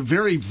 rather the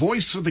very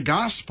voice of the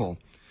gospel,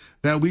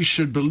 that we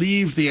should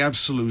believe the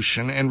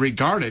absolution and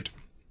regard it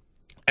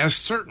as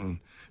certain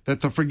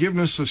that the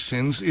forgiveness of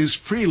sins is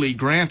freely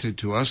granted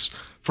to us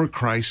for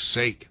Christ's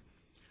sake.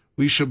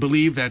 We should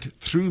believe that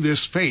through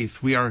this faith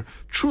we are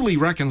truly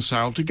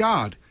reconciled to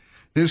God,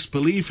 This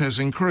belief has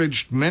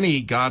encouraged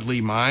many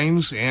godly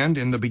minds and,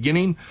 in the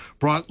beginning,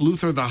 brought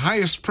Luther the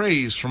highest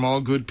praise from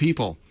all good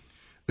people.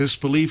 This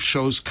belief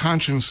shows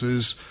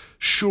conscience's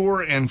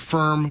sure and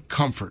firm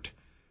comfort.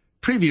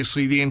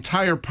 Previously, the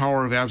entire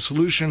power of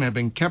absolution had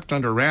been kept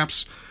under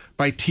wraps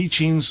by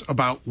teachings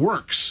about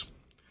works,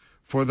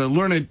 for the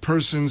learned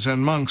persons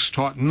and monks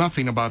taught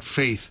nothing about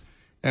faith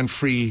and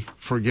free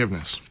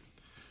forgiveness.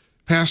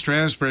 Pastor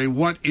Asbury,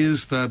 what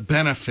is the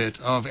benefit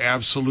of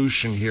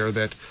absolution here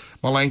that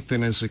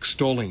Melanchthon is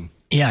extolling?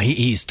 Yeah,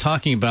 he's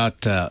talking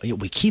about,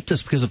 we keep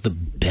this because of the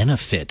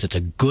benefit. It's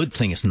a good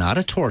thing. It's not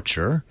a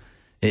torture.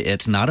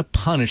 It's not a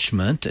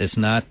punishment. It's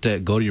not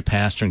go to your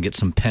pastor and get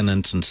some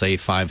penance and say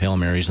 5 Hail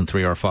Marys and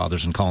 3 Our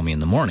Fathers and call me in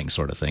the morning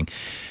sort of thing.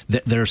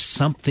 There's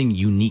something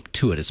unique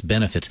to it. It's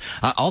benefits.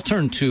 I'll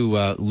turn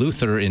to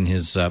Luther in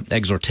his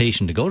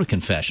exhortation to go to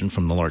confession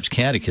from the Lord's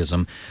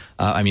Catechism.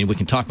 We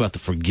can talk about the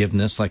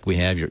forgiveness like we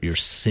have. Your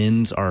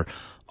sins are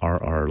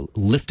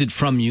lifted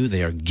from you.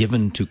 They are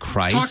given to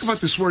Christ. Talk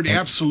about this word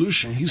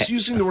absolution. He's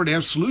using the word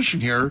absolution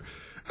here.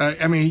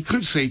 He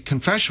could say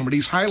confession, but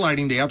he's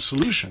highlighting the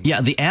absolution.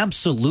 Yeah, the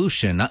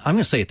absolution, I'm going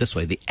to say it this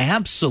way. The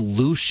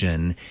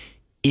absolution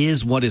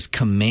is what is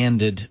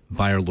commanded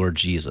by our Lord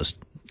Jesus.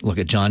 Look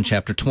at John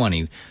chapter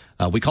 20.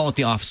 We call it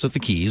the office of the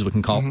keys. We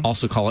can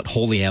also call it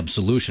holy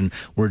absolution,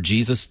 where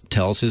Jesus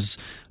tells his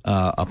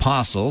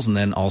apostles, and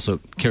then also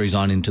carries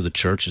on into the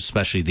church,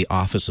 especially the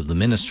office of the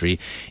ministry,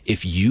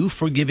 if you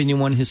forgive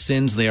anyone his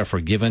sins, they are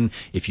forgiven.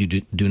 If you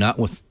do not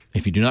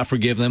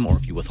forgive them, or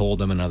if you withhold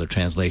them, another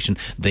translation,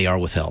 they are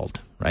withheld,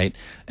 right?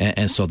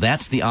 And so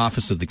that's the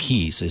office of the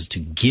keys, is to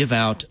give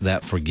out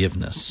that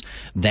forgiveness.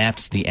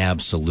 That's the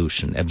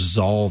absolution,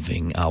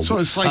 absolving. So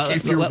it's like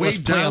if you're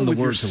weighed down with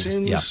your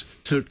sins,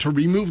 to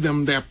remove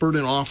them, that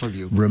burden off of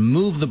you.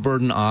 Remove the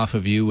burden off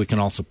of you. We can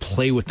also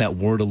play with that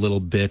word a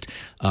little bit.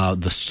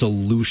 The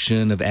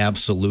solution of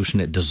absolution,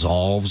 it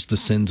dissolves the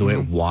sins away,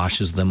 it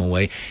washes them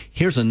away.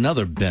 Here's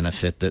another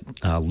benefit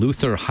that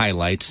Luther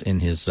highlights in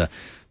his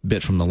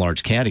bit from the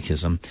Large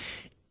Catechism.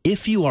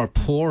 If you are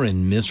poor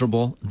and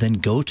miserable, then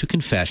go to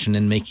confession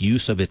and make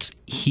use of its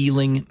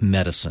healing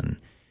medicine.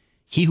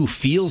 He who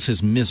feels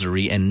his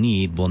misery and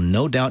need will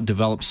no doubt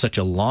develop such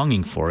a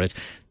longing for it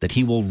that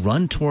he will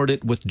run toward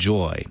it with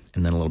joy.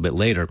 And then a little bit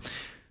later,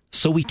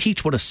 so we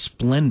teach what a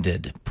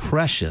splendid,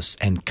 precious,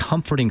 and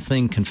comforting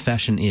thing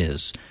confession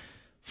is.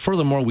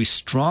 Furthermore, we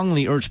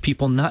strongly urge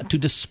people not to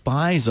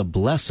despise a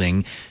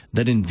blessing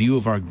that in view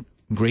of our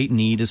great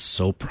need is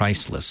so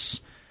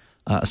priceless.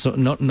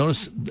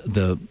 Notice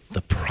the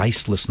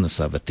pricelessness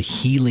of it, the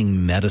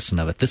healing medicine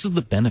of it. This is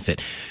the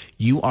benefit.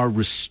 You are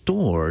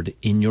restored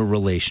in your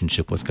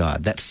relationship with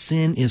God. That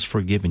sin is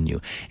forgiven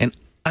you. And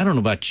I don't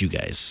know about you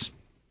guys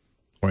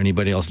or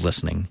anybody else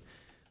listening,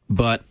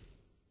 but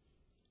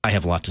I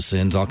have lots of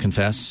sins, I'll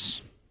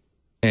confess.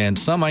 And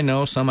some I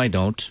know, some I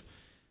don't.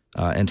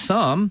 And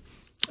some,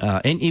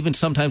 and even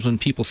sometimes when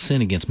people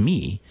sin against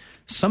me,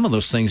 some of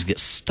those things get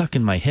stuck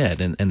in my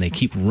head and they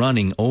keep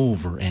running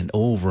over and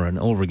over and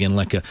over again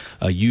like a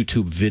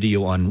YouTube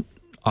video on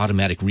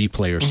automatic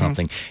replay or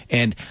something.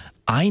 And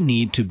I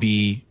need to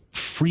be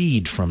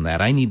freed from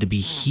that. I need to be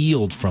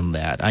healed from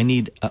that. I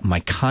need my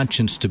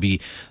conscience to be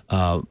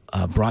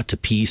brought to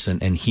peace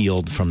and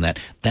healed from that.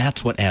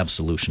 That's what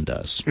absolution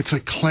does. It's a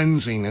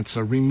cleansing. It's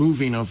a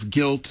removing of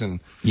guilt and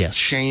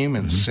shame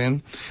and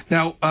sin.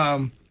 Now,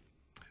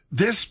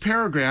 this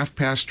paragraph,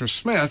 Pastor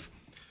Smith,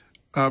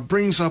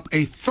 brings up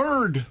a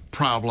third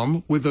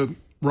problem with the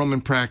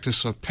Roman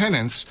practice of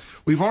penance.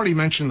 We've already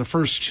mentioned the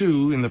first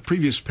two in the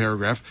previous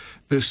paragraph,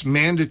 this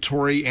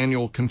mandatory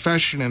annual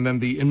confession and then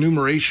the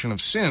enumeration of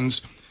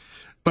sins.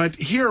 But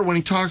here, when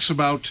he talks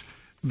about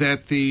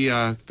that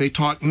they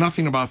taught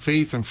nothing about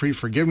faith and free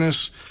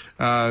forgiveness,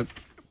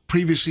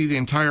 previously the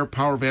entire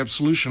power of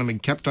absolution had been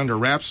kept under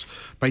wraps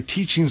by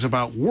teachings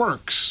about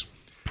works.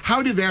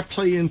 How did that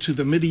play into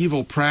the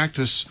medieval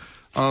practice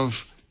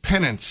of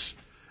penance?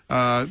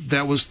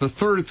 That was the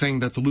third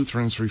thing that the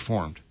Lutherans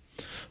reformed.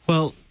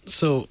 Well,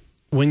 so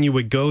when you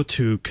would go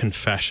to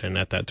confession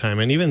at that time,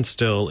 and even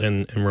still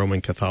in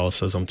Roman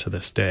Catholicism to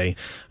this day,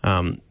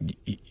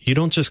 you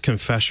don't just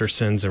confess your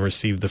sins and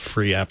receive the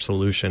free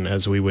absolution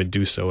as we would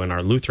do so in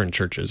our Lutheran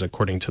churches,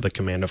 according to the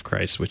command of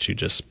Christ, which you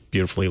just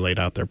beautifully laid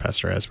out there,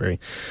 Pastor Asbury.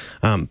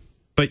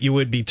 But you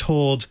would be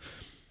told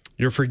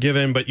you're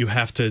forgiven, but you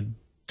have to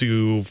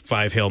do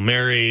 5 Hail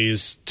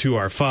Marys, 2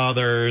 Our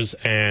Fathers,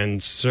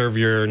 and serve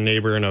your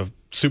neighbor in a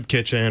soup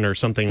kitchen or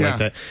something like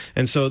that.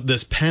 And so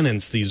this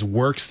penance, these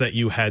works that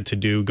you had to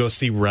do, go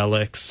see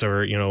relics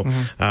or,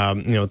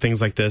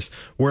 things like this,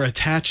 were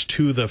attached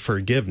to the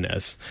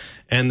forgiveness.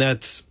 And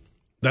that's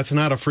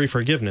not a free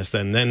forgiveness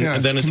then. Then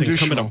it's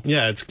incumbent.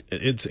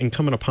 It's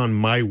incumbent upon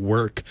my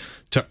work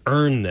to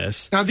earn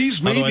this. Now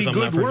these may be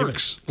good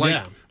works,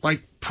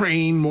 like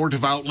praying more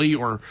devoutly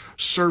or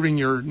serving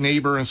your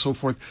neighbor and so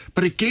forth.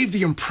 But it gave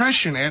the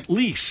impression, at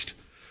least,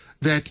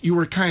 that you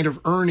were kind of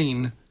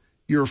earning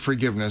your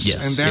forgiveness,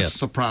 and that's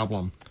the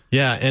problem.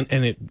 Yeah,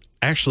 and it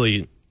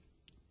actually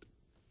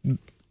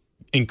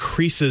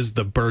increases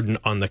the burden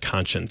on the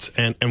conscience.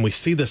 And we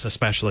see this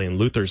especially in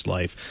Luther's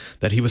life,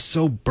 that he was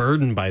so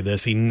burdened by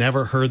this, he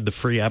never heard the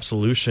free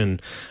absolution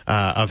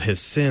of his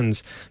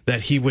sins,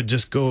 that he would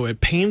just go at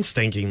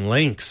painstaking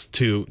lengths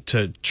to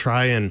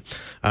try and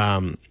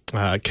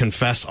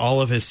confess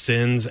all of his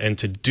sins and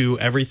to do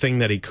everything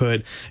that he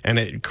could. And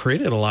it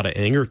created a lot of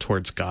anger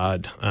towards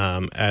God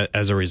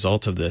as a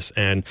result of this.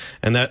 And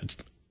that,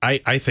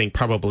 I think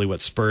probably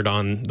what spurred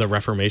on the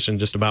Reformation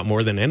just about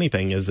more than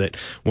anything is that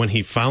when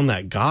he found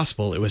that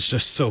gospel, it was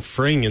just so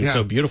freeing and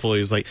so beautiful. He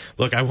was like,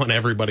 look, I want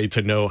everybody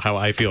to know how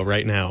I feel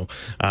right now,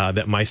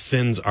 that my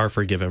sins are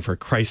forgiven for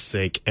Christ's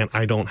sake, and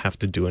I don't have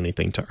to do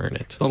anything to earn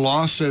it. The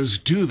law says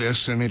do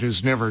this, and it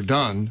is never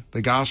done.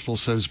 The gospel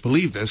says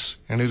believe this,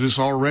 and it is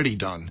already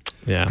done.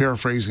 Yeah.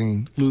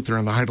 Paraphrasing Luther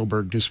in the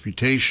Heidelberg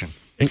Disputation.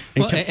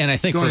 And I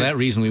think for that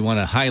reason, we want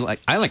to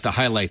highlight. I like to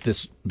highlight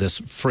this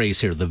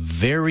phrase here: the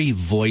very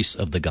voice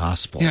of the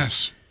gospel.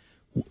 Yes.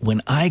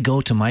 When I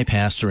go to my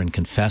pastor and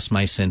confess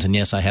my sins, and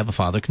yes, I have a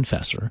father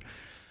confessor.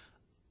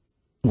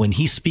 When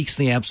he speaks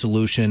the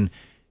absolution,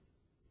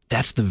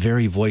 that's the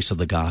very voice of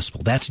the gospel.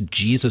 That's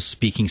Jesus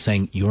speaking,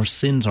 saying, "Your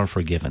sins are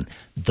forgiven."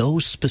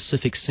 Those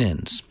specific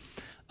sins.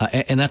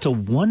 And that's a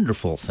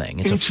wonderful thing.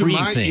 It's a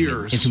freeing thing.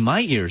 Into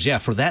my ears, yeah.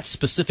 For that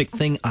specific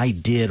thing I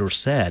did or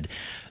said,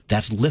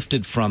 that's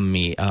lifted from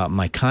me.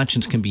 My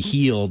conscience can be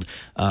healed,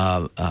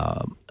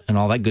 and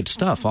all that good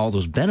stuff, all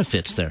those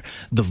benefits there.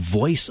 The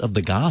voice of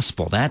the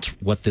gospel, that's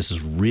what this is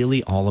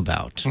really all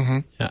about.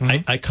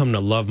 Mm-hmm. I come to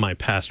love my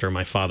pastor,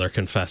 my father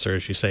confessor,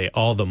 as you say,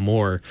 all the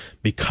more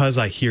because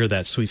I hear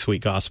that sweet,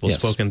 sweet gospel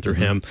spoken through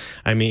him.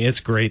 I mean, it's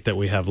great that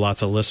we have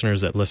lots of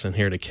listeners that listen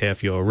here to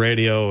KFUO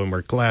Radio, and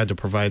we're glad to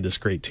provide this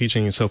great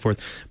teaching and so forth,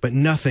 but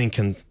nothing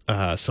can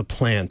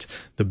supplant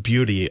the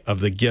beauty of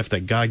the gift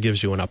that God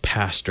gives you in a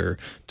pastor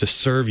to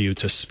serve you,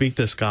 to speak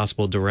this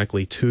gospel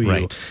directly to you.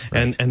 Right.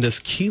 And this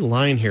key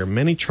line here,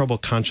 many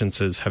troubled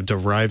consciences have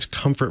derived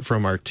comfort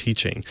from our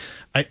teaching.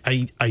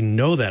 I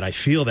know that, I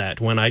feel that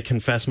when I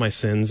confess my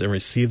sins and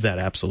receive that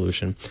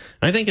absolution.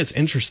 And I think it's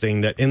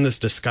interesting that in this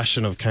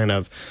discussion of kind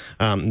of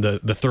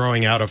the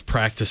throwing out of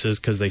practices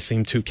because they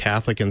seem too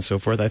Catholic and so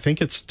forth, I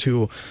think it's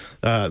too,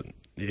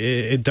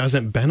 it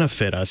doesn't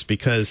benefit us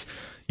because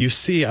you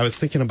see, I was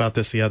thinking about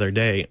this the other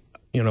day,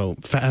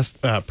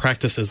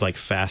 practices like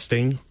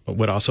fasting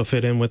would also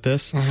fit in with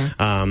this.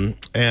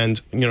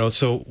 And,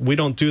 so we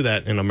don't do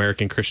that in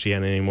American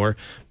Christianity anymore,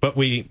 but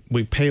we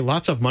pay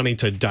lots of money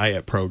to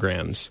diet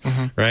programs,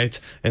 right?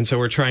 And so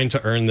we're trying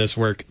to earn this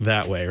work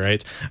that way,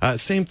 right?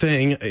 Same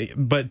thing,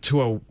 but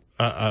to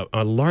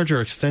a larger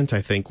extent,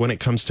 I think, when it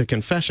comes to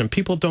confession.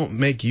 People don't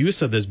make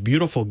use of this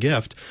beautiful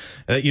gift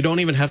that you don't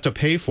even have to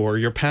pay for.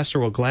 Your pastor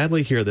will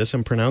gladly hear this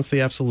and pronounce the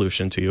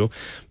absolution to you,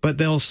 but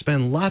they'll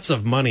spend lots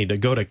of money to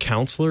go to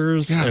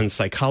counselors and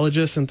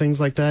psychologists and things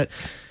like that.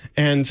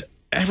 And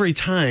every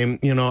time,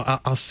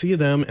 I'll see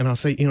them and I'll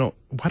say,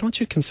 why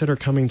don't you consider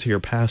coming to your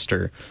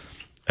pastor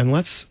and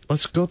let's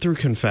go through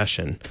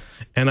confession.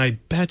 And I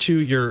bet you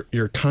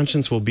your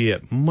conscience will be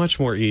at much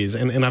more ease.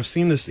 And I've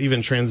seen this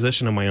even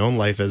transition in my own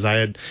life as I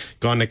had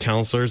gone to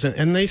counselors,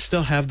 and they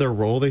still have their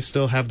role. They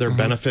still have their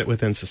benefit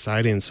within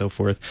society and so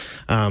forth.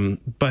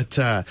 But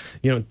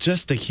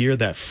just to hear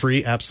that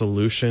free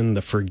absolution,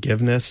 the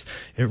forgiveness,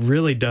 it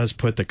really does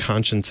put the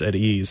conscience at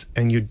ease,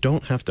 and you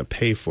don't have to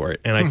pay for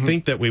it. And I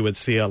think that we would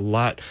see a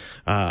lot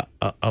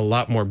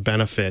more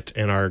benefit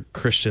in our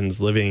Christians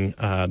living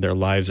their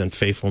lives in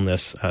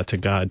faithfulness to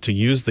God, to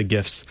use the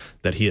gifts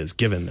that He has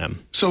given them.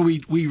 So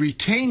we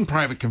retain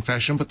private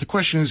confession, but the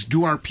question is,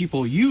 do our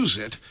people use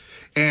it?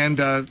 And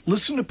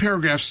listen to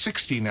paragraph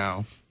 60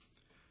 now.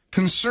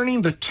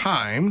 Concerning the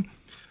time,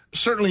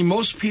 certainly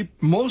most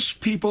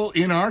people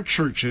in our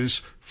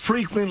churches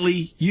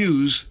frequently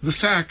use the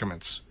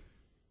sacraments,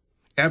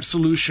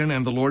 absolution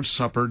and the Lord's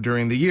Supper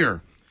during the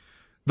year.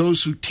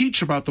 Those who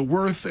teach about the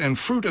worth and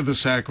fruit of the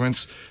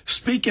sacraments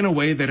speak in a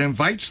way that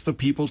invites the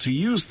people to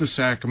use the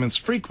sacraments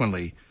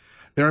frequently.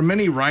 There are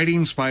many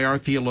writings by our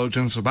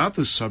theologians about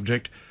this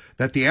subject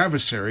that the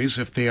adversaries,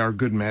 if they are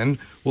good men,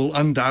 will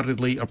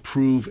undoubtedly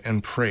approve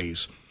and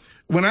praise.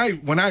 When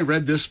I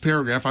read this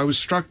paragraph, I was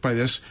struck by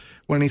this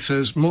when he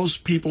says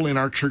most people in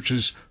our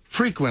churches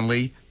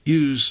frequently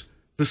use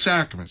the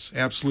sacraments,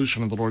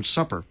 absolution and the Lord's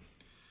Supper.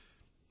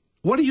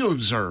 What do you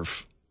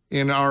observe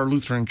in our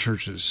Lutheran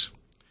churches?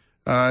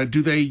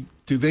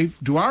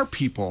 Do our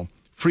people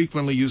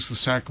frequently use the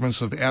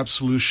sacraments of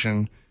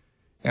absolution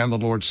and the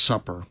Lord's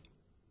Supper?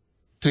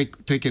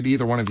 Take it,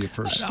 either one of you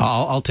first.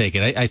 I'll take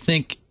it. I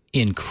think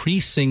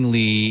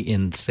increasingly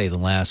in, say, the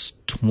last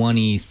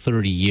 20,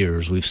 30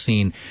 years, we've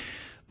seen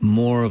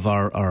more of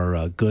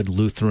our good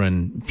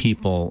Lutheran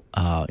people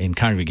in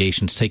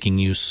congregations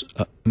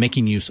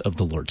making use of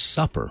the Lord's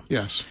Supper.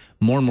 Yes.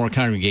 More and more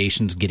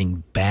congregations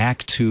getting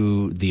back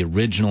to the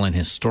original and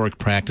historic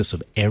practice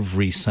of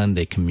every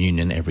Sunday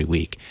communion every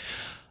week.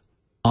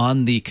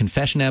 On the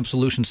confession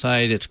absolution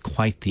side, it's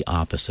quite the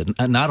opposite.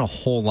 Not a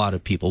whole lot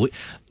of people.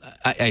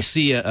 I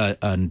see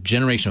a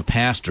generation of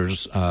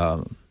pastors,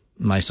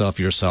 myself,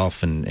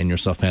 yourself, and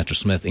yourself, Pastor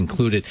Smith,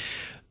 included,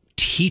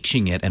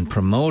 teaching it and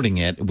promoting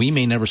it, we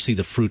may never see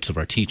the fruits of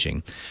our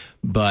teaching,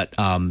 but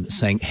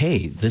saying,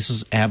 hey, this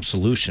is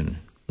absolution.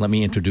 Let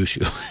me introduce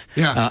you.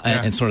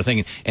 And sort of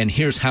thing. And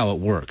here's how it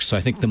works. So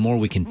I think the more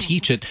we can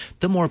teach it,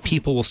 the more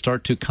people will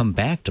start to come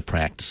back to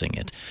practicing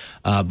it.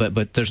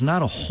 But there's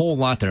not a whole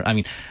lot there. I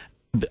mean,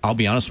 I'll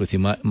be honest with you,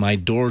 my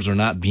doors are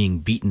not being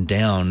beaten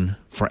down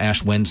for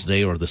Ash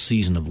Wednesday or the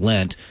season of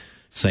Lent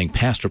saying,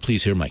 Pastor,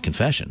 please hear my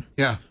confession.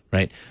 Yeah.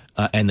 Right?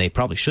 And they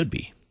probably should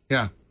be.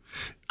 Yeah.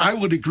 I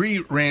would agree,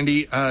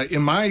 Randy.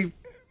 In my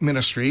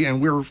ministry,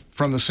 and we're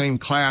from the same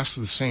class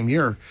the same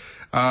year,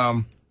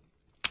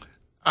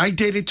 I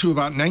dated to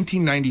about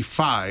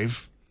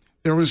 1995.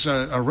 There was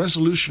a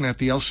resolution at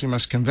the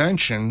LCMS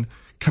convention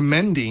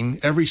commending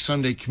every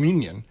Sunday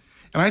communion.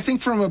 And I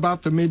think from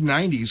about the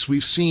mid-90s,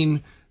 we've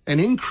seen an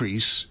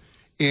increase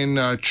in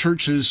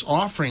churches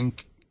offering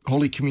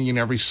Holy Communion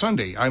every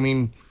Sunday. I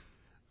mean,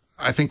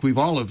 I think we've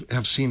all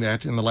have seen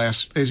that in the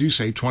last, as you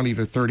say, 20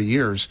 to 30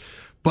 years.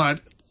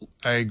 But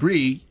I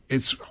agree,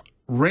 it's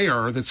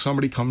rare that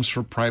somebody comes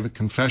for private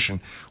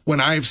confession. When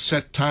I've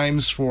set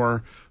times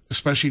for,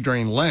 especially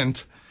during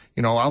Lent,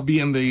 you know, I'll be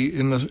in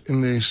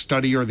the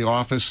study or the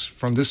office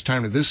from this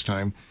time to this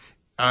time.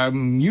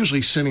 I'm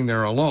usually sitting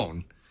there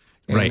alone.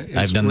 Right,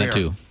 I've done that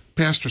too.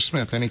 Pastor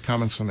Smith, any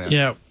comments on that?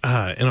 Yeah,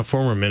 in a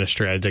former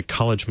ministry, I did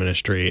college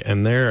ministry,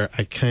 and there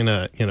I kind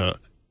of,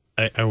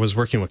 I was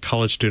working with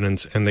college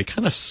students, and they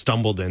kind of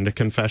stumbled into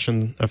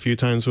confession a few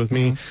times with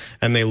me,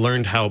 and they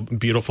learned how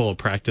beautiful a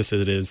practice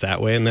it is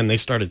that way, and then they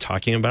started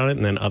talking about it,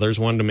 and then others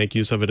wanted to make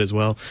use of it as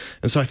well.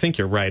 And so I think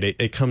you're right.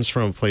 It comes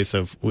from a place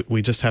of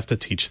we just have to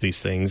teach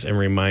these things and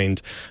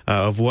remind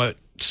of what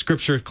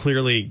Scripture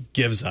clearly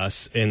gives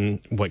us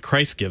in what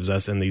Christ gives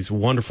us and these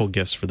wonderful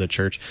gifts for the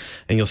church,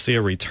 and you'll see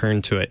a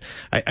return to it.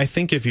 I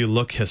think if you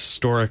look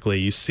historically,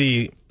 you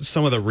see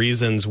some of the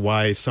reasons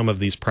why some of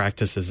these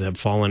practices have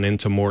fallen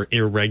into more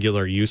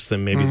irregular use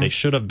than maybe they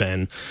should have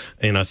been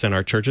in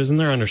our churches, and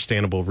they're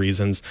understandable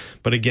reasons.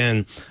 But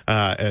again,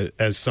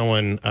 as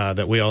someone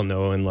that we all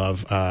know and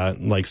love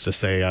likes to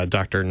say,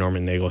 Dr.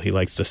 Norman Nagel, he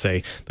likes to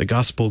say, the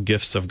gospel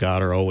gifts of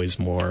God are always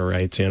more,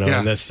 right?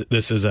 And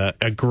this is a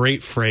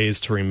great phrase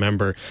to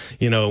remember.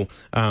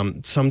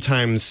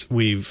 Sometimes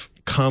we've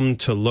come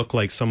to look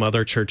like some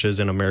other churches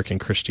in American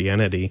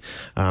Christianity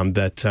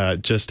that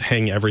just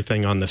hang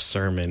everything on the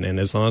sermon. And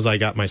as long as I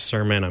got my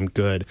sermon, I'm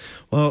good.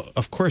 Well,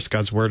 of course,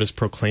 God's word is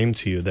proclaimed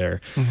to you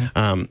there.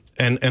 And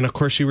of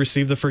course, you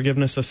receive the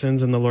forgiveness of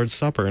sins in the Lord's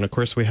Supper. And of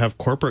course, we have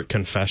corporate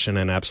confession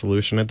and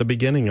absolution at the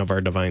beginning of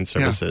our divine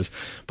services.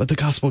 But the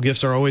gospel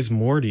gifts are always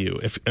more to you,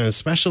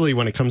 especially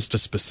when it comes to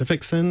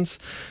specific sins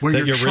where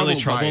that you're really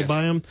troubled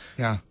by them.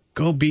 Yeah.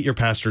 Go beat your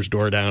pastor's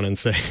door down and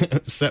say,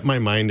 set my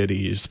mind at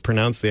ease,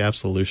 pronounce the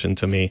absolution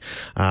to me.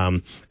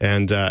 And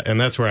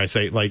that's where I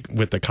say, like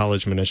with the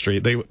college ministry,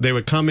 they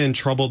would come in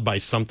troubled by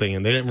something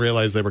and they didn't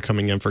realize they were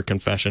coming in for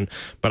confession,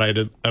 but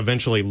I'd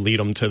eventually lead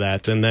them to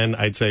that. And then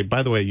I'd say,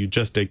 by the way, you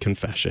just did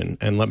confession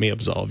and let me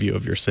absolve you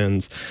of your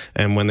sins.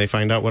 And when they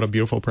find out what a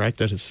beautiful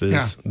practice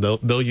is,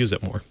 they'll use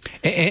it more.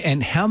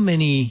 And how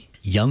many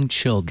young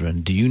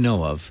children do you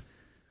know of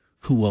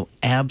who will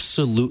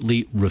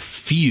absolutely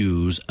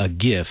refuse a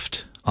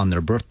gift on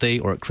their birthday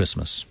or at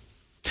Christmas?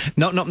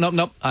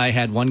 Nope. I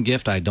had one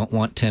gift. I don't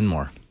want 10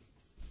 more.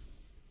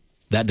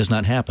 That does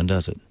not happen,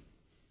 does it?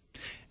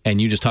 And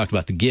you just talked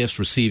about the gifts,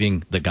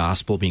 receiving the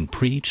gospel being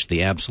preached,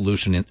 the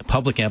absolution,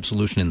 public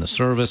absolution in the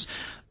service,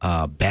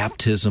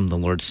 baptism, the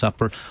Lord's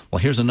Supper. Well,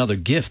 here's another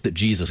gift that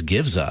Jesus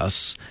gives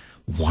us.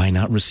 Why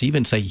not receive it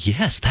and say,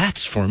 yes,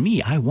 that's for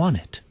me. I want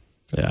it.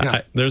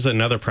 Yeah. There's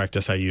another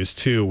practice I use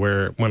too,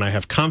 where when I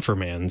have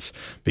confirmands,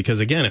 because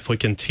again, if we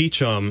can teach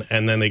them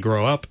and then they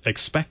grow up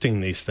expecting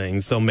these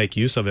things, they'll make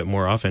use of it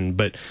more often.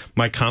 But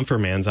my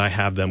confirmands, I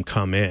have them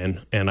come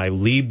in and I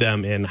lead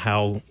them in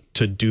how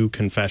to do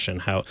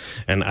confession,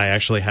 and I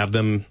actually have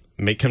them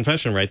make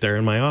confession right there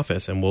in my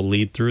office, and we'll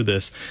lead through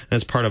this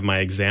as part of my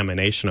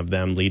examination of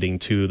them leading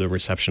to the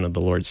reception of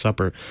the Lord's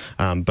Supper.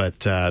 But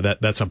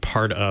that's a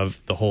part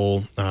of the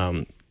whole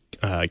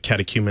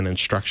catechumen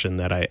instruction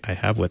that I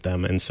have with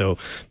them. And so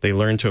they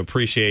learn to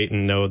appreciate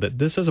and know that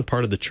this is a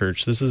part of the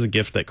church. This is a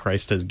gift that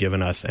Christ has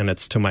given us, and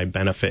it's to my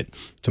benefit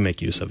to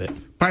make use of it.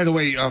 By the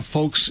way,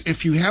 folks,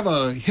 if you have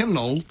a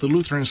hymnal, the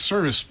Lutheran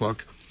Service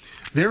Book,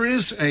 there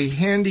is a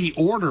handy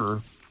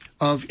order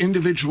of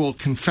individual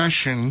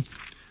confession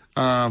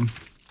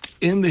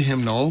in the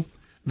hymnal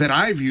that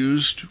I've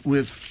used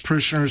with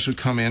parishioners who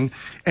come in,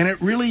 and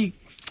it really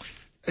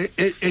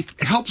it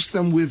helps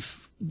them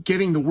with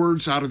getting the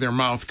words out of their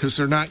mouth because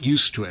they're not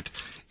used to it.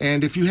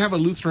 And if you have a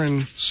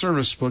Lutheran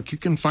Service Book, you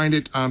can find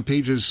it on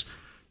pages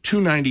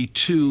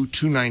 292,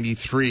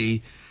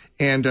 293,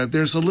 and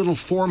there's a little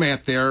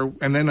format there,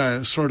 and then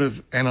a sort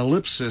of an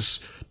ellipsis, ...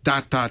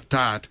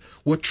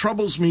 What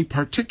troubles me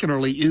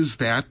particularly is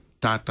that ...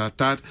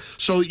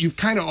 So you've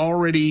kind of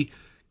already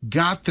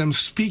got them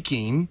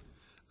speaking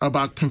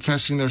about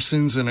confessing their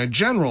sins in a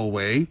general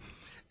way,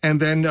 And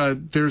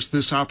then there's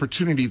this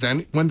opportunity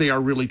then when they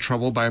are really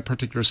troubled by a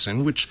particular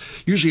sin, which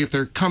usually if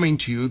they're coming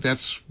to you,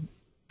 that's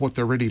what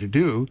they're ready to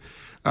do.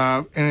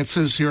 And it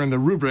says here in the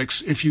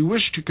rubrics, if you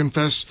wish to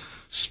confess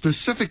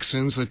specific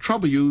sins that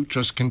trouble you,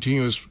 just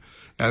continue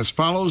as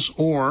follows,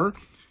 or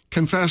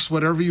confess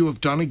whatever you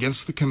have done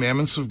against the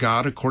commandments of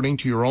God according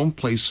to your own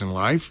place in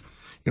life.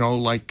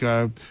 Like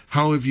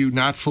how have you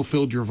not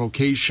fulfilled your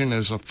vocation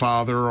as a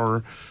father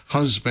or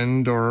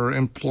husband or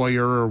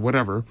employer or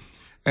whatever.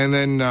 And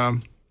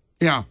then,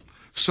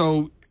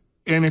 so,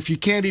 and if you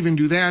can't even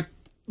do that,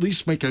 at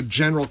least make a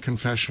general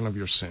confession of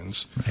your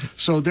sins. Right.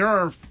 So there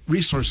are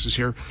resources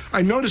here.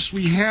 I noticed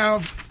we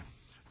have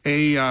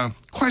a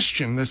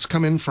question that's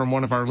come in from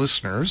one of our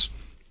listeners.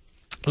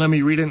 Let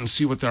me read it and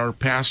see what our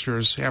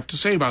pastors have to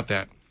say about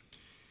that.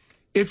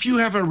 If you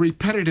have a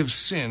repetitive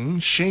sin,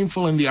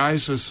 shameful in the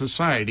eyes of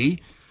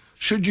society,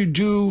 should you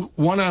do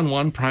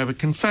one-on-one private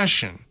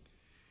confession?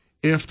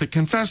 If the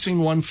confessing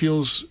one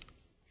feels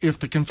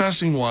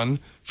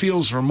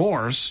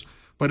remorse,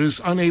 but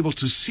is unable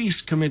to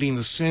cease committing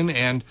the sin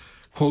and,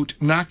 quote,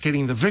 not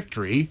getting the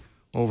victory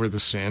over the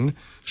sin,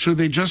 should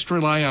they just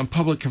rely on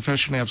public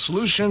confession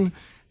absolution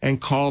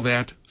and call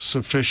that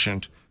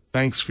sufficient?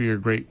 Thanks for your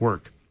great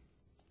work.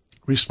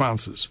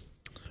 Responses.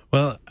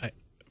 Well,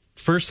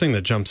 first thing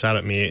that jumps out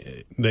at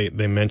me, they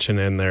mention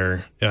in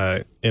there,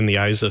 in the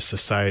eyes of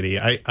society.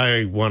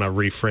 I want to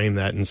reframe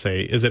that and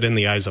say, is it in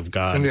the eyes of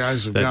God? In the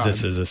eyes of that God.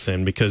 This is a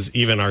sin? Because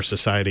even our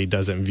society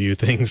doesn't view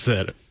things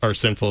that are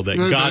sinful that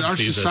God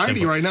sees as sinful. Our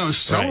society right now is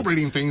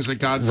celebrating things that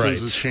God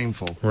says is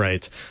shameful.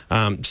 Right.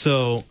 But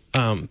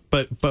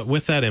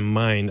with that in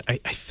mind, I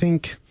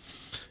think,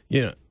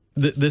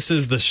 this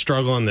is the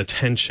struggle and the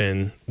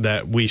tension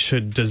that we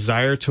should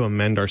desire to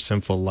amend our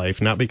sinful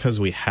life, not because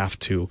we have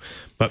to,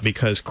 but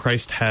because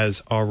Christ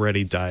has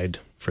already died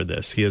for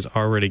this. He has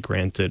already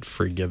granted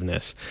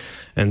forgiveness.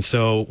 And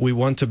so we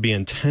want to be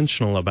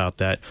intentional about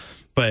that.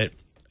 But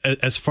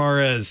as far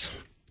as,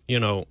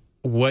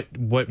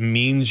 what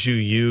means you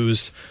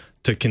use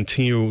to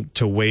continue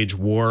to wage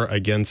war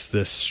against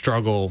this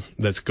struggle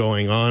that's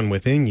going on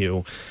within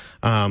you,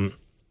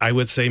 I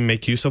would say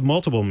make use of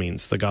multiple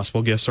means. The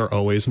gospel gifts are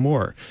always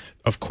more.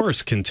 Of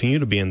course, continue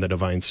to be in the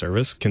divine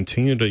service,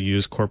 continue to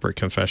use corporate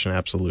confession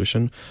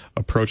absolution,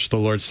 approach the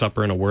Lord's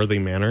Supper in a worthy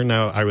manner.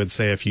 Now, I would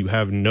say if you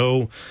have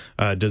no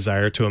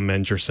desire to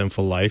amend your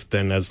sinful life,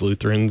 then as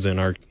Lutherans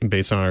and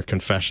based on our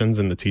confessions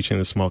and the teaching of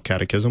the Small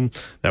Catechism,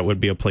 that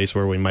would be a place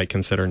where we might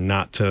consider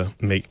not to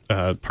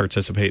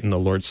participate in the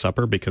Lord's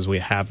Supper because we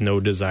have no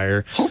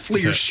desire.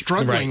 Hopefully you're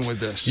struggling with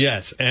this.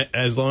 Yes,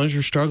 as long as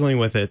you're struggling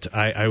with it,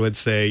 I would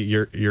say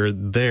you're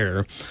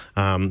there.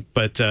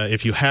 But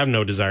if you have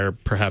no desire,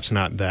 perhaps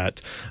not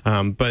that.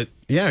 But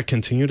yeah,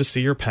 continue to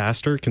see your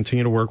pastor,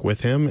 continue to work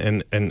with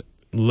him, and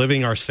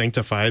living our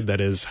sanctified, that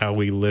is how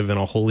we live in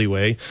a holy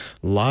way,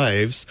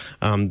 lives.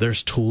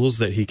 There's tools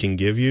that he can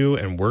give you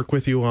and work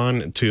with you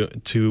on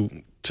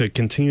to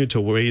continue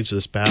to wage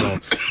this battle.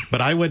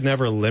 But I would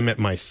never limit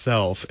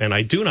myself, and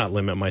I do not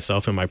limit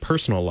myself in my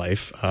personal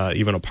life,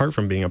 even apart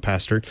from being a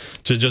pastor,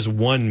 to just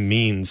one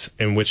means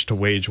in which to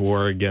wage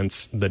war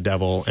against the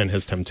devil and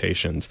his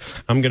temptations.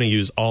 I'm going to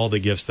use all the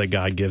gifts that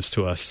God gives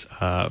to us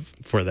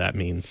for that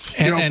means.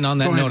 And on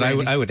that note,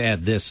 I would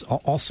add this,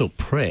 also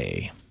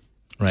pray.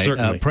 Right.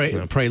 Certainly.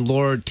 Pray,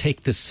 Lord,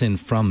 take this sin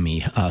from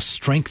me.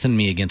 Strengthen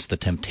me against the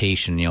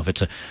temptation. If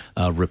it's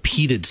a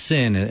repeated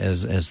sin,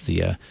 as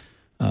the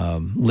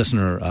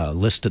listener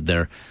listed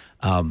there,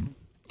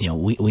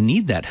 we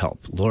need that help.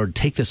 Lord,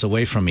 take this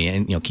away from me,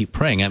 and keep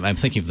praying. I'm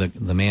thinking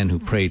of the man who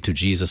prayed to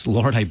Jesus,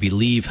 Lord, I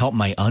believe, help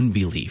my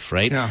unbelief.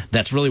 Right? Yeah.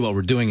 That's really what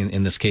we're doing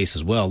in this case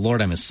as well.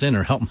 Lord, I'm a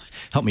sinner.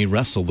 Help me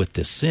wrestle with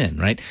this sin.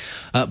 Right?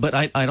 But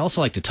I'd also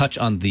like to touch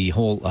on the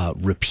whole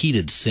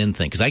repeated sin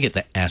thing, because I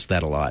get asked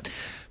that a lot.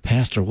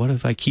 Pastor, what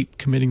if I keep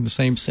committing the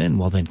same sin?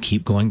 Well, then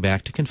keep going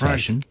back to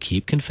confession, right.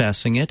 Keep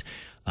confessing it.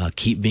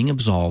 Keep being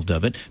absolved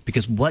of it,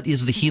 because what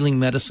is the healing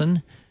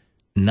medicine?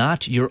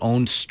 Not your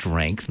own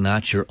strength,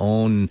 not your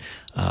own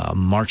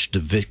march to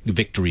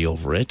victory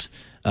over it,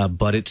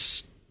 but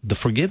it's the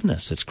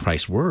forgiveness. It's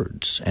Christ's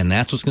words, and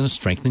that's what's going to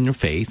strengthen your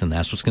faith, and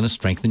that's what's going to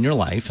strengthen your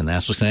life, and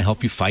that's what's going to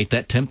help you fight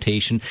that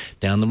temptation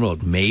down the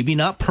road. Maybe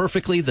not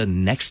perfectly the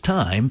next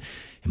time.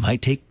 It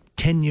might take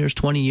 10 years,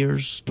 20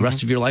 years, the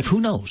rest of your life. Who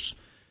knows?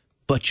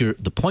 But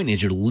the point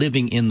is, you're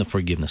living in the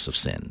forgiveness of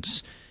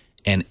sins.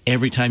 And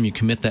every time you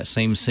commit that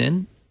same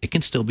sin, it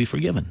can still be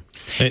forgiven.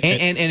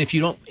 And if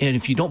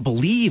you don't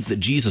believe that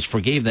Jesus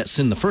forgave that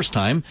sin the first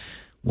time,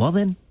 well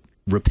then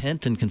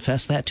repent and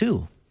confess that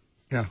too.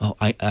 Yeah. Oh,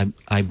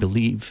 I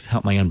believe.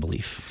 Help my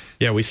unbelief.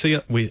 Yeah, we see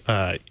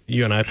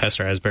you and I,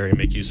 Pastor Asbury,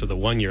 make use of the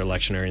 1-year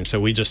lectionary, and so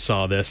we just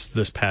saw this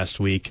past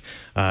week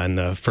in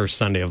the first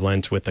Sunday of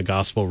Lent with the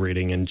gospel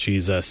reading and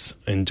Jesus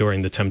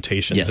enduring the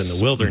temptations in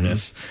the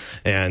wilderness,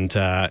 and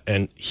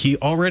he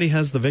already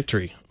has the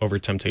victory over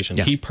temptation.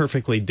 Yeah. He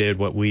perfectly did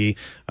what we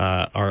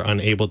are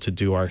unable to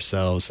do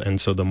ourselves,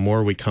 and so the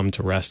more we come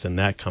to rest in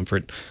that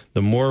comfort,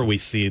 the more we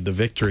see the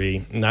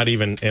victory, not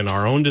even in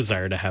our own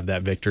desire to have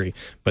that victory,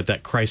 but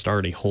that Christ already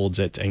already holds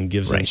it and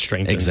gives and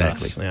strengthens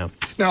us. Yeah.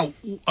 Now,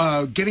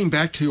 getting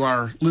back to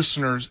our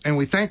listeners, and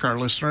we thank our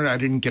listener. I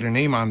didn't get a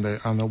name on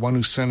the one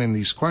who sent in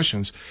these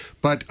questions,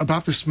 but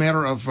about this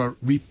matter of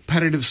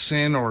repetitive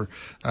sin, or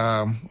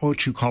what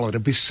would you call it, a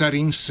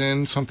besetting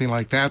sin, something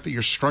like that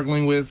you're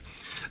struggling with.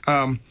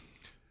 On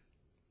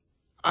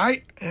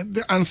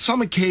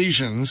some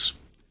occasions,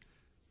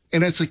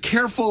 and it's a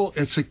careful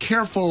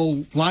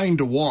line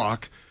to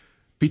walk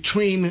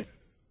between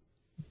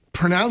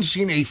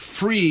pronouncing a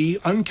free,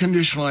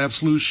 unconditional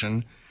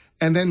absolution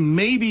and then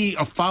maybe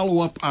a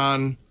follow-up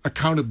on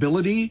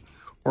accountability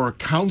or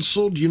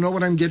counsel. Do you know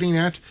what I'm getting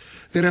at?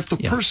 That if the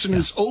person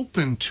is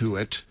open to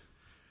it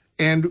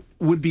and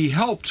would be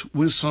helped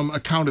with some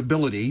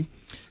accountability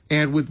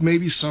and with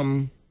maybe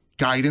some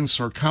guidance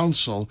or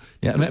counsel.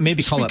 Yeah,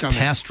 maybe call it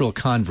pastoral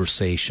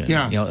conversation.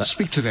 Yeah,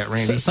 speak to that,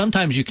 Randy.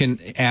 Sometimes you can,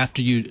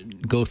 after you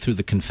go through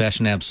the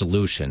confession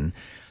absolution,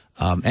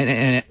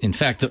 and in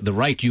fact, the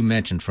rite you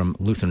mentioned from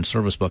Lutheran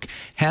Service Book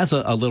has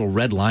a little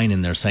red line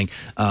in there saying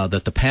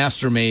that the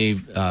pastor may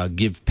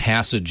give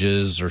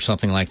passages or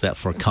something like that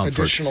for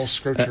comfort.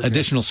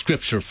 Additional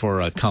scripture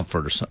for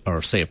comfort,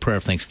 or say a prayer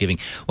of thanksgiving.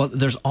 Well,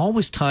 there's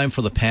always time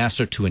for the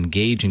pastor to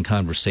engage in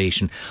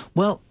conversation.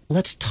 Well,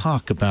 let's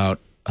talk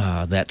about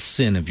that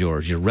sin of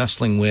yours you're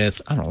wrestling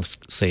with. I don't know, let's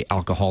say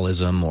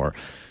alcoholism or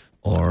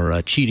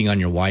cheating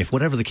on your wife,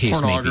 whatever the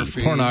case may be.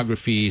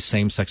 Pornography,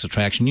 same-sex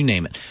attraction, you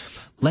name it.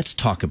 Let's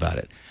talk about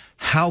it.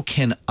 How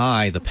can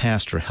I, the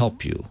pastor,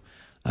 help you?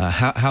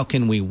 How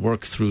can we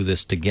work through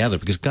this together?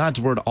 Because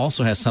God's Word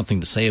also has something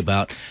to say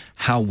about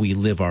how we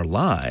live our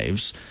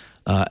lives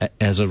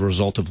as a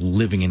result of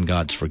living in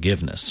God's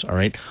forgiveness. All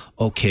right?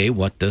 Okay,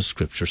 what does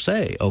Scripture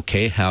say?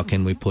 Okay, how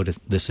can we put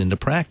this into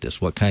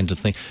practice? What kinds of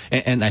things?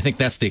 And I think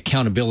that's the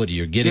accountability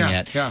you're getting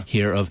at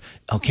here of,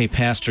 okay,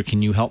 Pastor,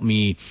 can you help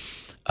me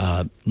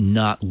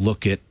not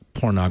look at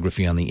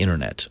pornography on the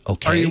internet?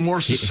 Okay. Are you more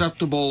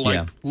susceptible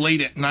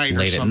late at night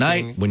or something?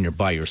 Late at night, when you're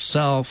by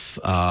yourself.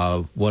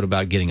 What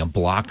about getting a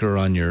blocker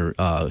on your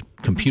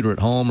computer at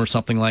home or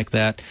something like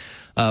that?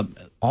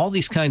 All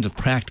these kinds of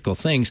practical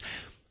things.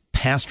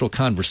 Pastoral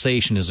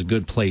conversation is a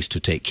good place to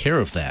take care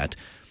of that.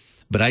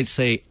 But I'd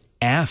say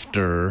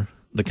after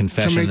the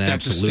confession and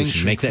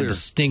absolution, make that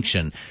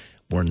distinction.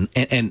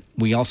 And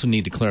we also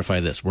need to clarify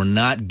this. We're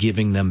not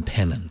giving them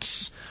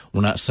penance.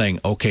 We're not saying,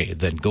 okay,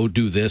 then go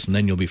do this and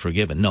then you'll be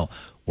forgiven. No,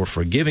 we're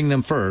forgiving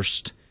them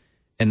first,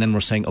 and then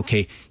we're saying,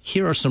 okay,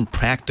 here are some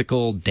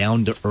practical,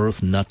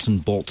 down-to-earth, nuts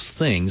and bolts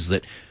things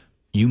that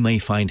you may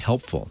find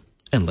helpful.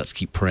 And let's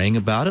keep praying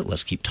about it.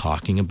 Let's keep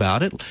talking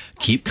about it.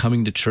 Keep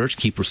coming to church.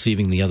 Keep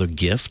receiving the other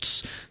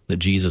gifts that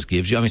Jesus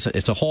gives you. I mean,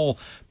 it's a whole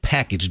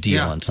package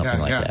deal on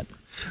something like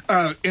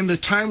that. In the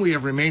time we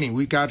have remaining,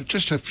 we got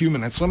just a few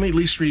minutes. Let me at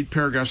least read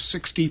paragraphs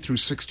 60 through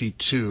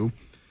 62.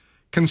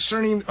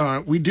 Concerning,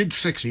 we did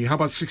 60. How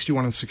about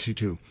 61 and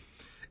 62?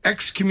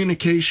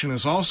 Excommunication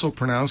is also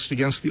pronounced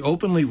against the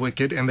openly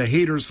wicked and the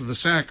haters of the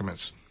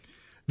sacraments.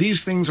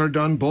 These things are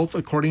done both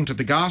according to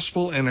the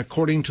gospel and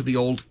according to the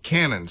old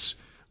canons,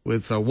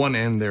 with one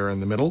end there in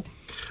the middle.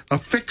 A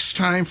fixed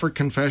time for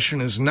confession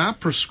is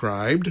not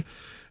prescribed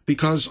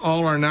because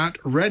all are not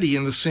ready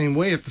in the same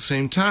way at the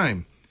same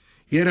time.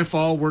 Yet if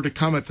all were to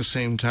come at the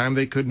same time,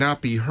 they could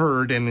not be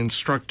heard and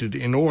instructed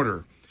in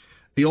order.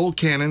 The old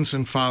canons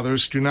and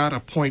fathers do not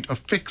appoint a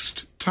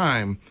fixed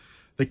time.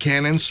 The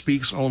canon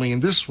speaks only in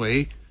this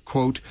way,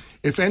 quote,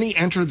 if any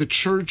enter the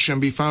church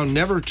and be found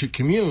never to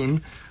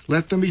commune,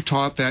 let them be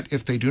taught that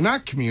if they do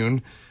not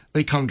commune,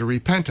 they come to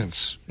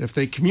repentance. If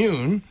they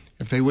commune,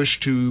 if they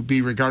wish to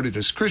be regarded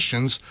as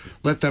Christians,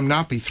 let them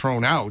not be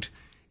thrown out.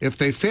 If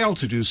they fail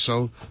to do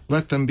so,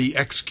 let them be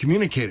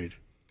excommunicated.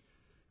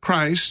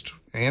 Christ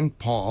and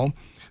Paul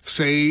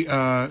say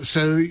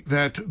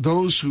that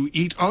those who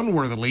eat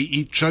unworthily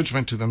eat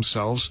judgment to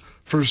themselves,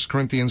 1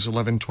 Corinthians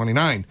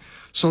 11:29.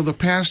 So the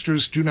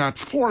pastors do not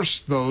force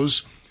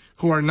those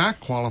who are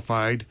not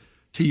qualified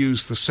to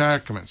use the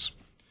sacraments.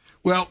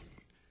 Well,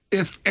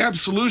 if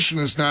absolution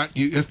is not,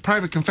 if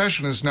private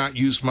confession is not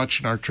used much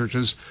in our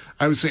churches,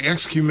 I would say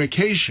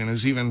excommunication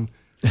is even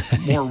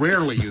more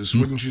rarely used,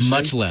 wouldn't you say?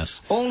 Much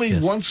less. Only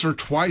once or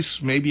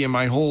twice, maybe in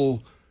my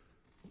whole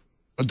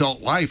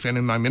adult life and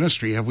in my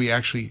ministry, have we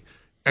actually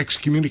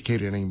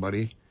excommunicated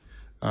anybody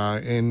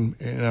in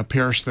a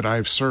parish that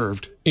I've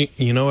served.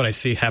 You know what I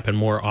see happen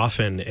more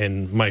often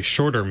in my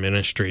shorter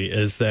ministry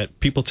is that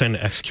people tend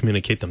to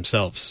excommunicate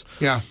themselves.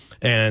 Yeah.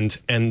 And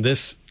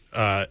this,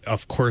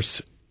 of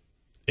course,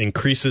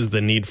 increases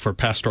the need for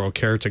pastoral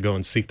care to go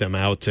and seek them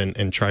out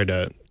and try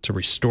to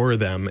restore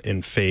them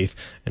in faith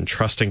and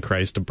trust in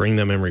Christ, to bring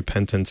them in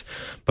repentance.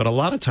 But a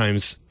lot of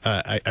times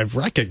I've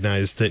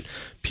recognized that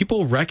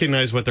people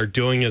recognize what they're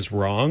doing is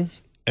wrong.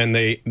 And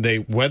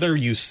they whether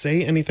you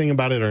say anything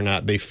about it or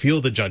not, they feel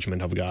the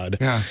judgment of God.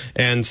 Yeah.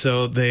 And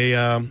so they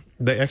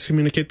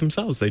excommunicate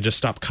themselves. They just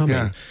stop coming.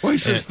 Yeah. Well, he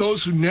says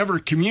those who never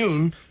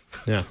commune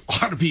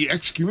ought to be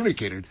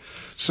excommunicated.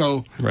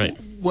 So,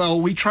 well,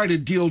 we try to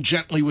deal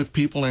gently with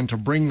people and to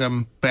bring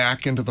them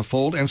back into the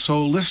fold. And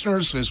so,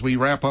 listeners, as we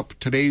wrap up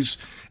today's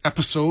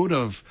episode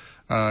of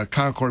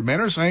Concord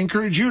Matters, I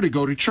encourage you to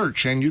go to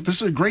church. And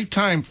this is a great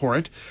time for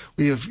it.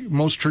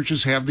 Most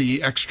churches have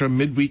the extra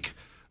midweek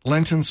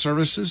Lenten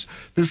services.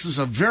 This is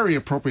a very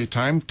appropriate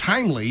time,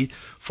 timely,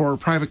 for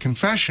private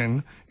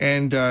confession,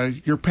 and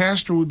your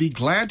pastor would be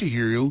glad to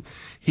hear you.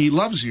 He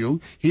loves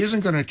you. He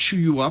isn't going to chew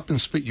you up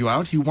and spit you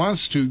out. He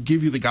wants to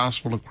give you the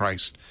gospel of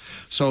Christ.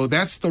 So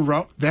that's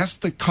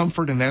the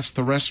comfort and that's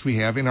the rest we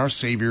have in our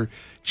Savior,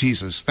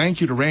 Jesus.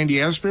 Thank you to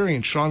Randy Asbury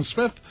and Sean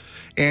Smith,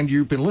 and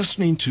you've been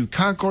listening to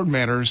Concord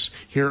Matters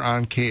here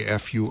on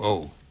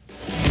KFUO.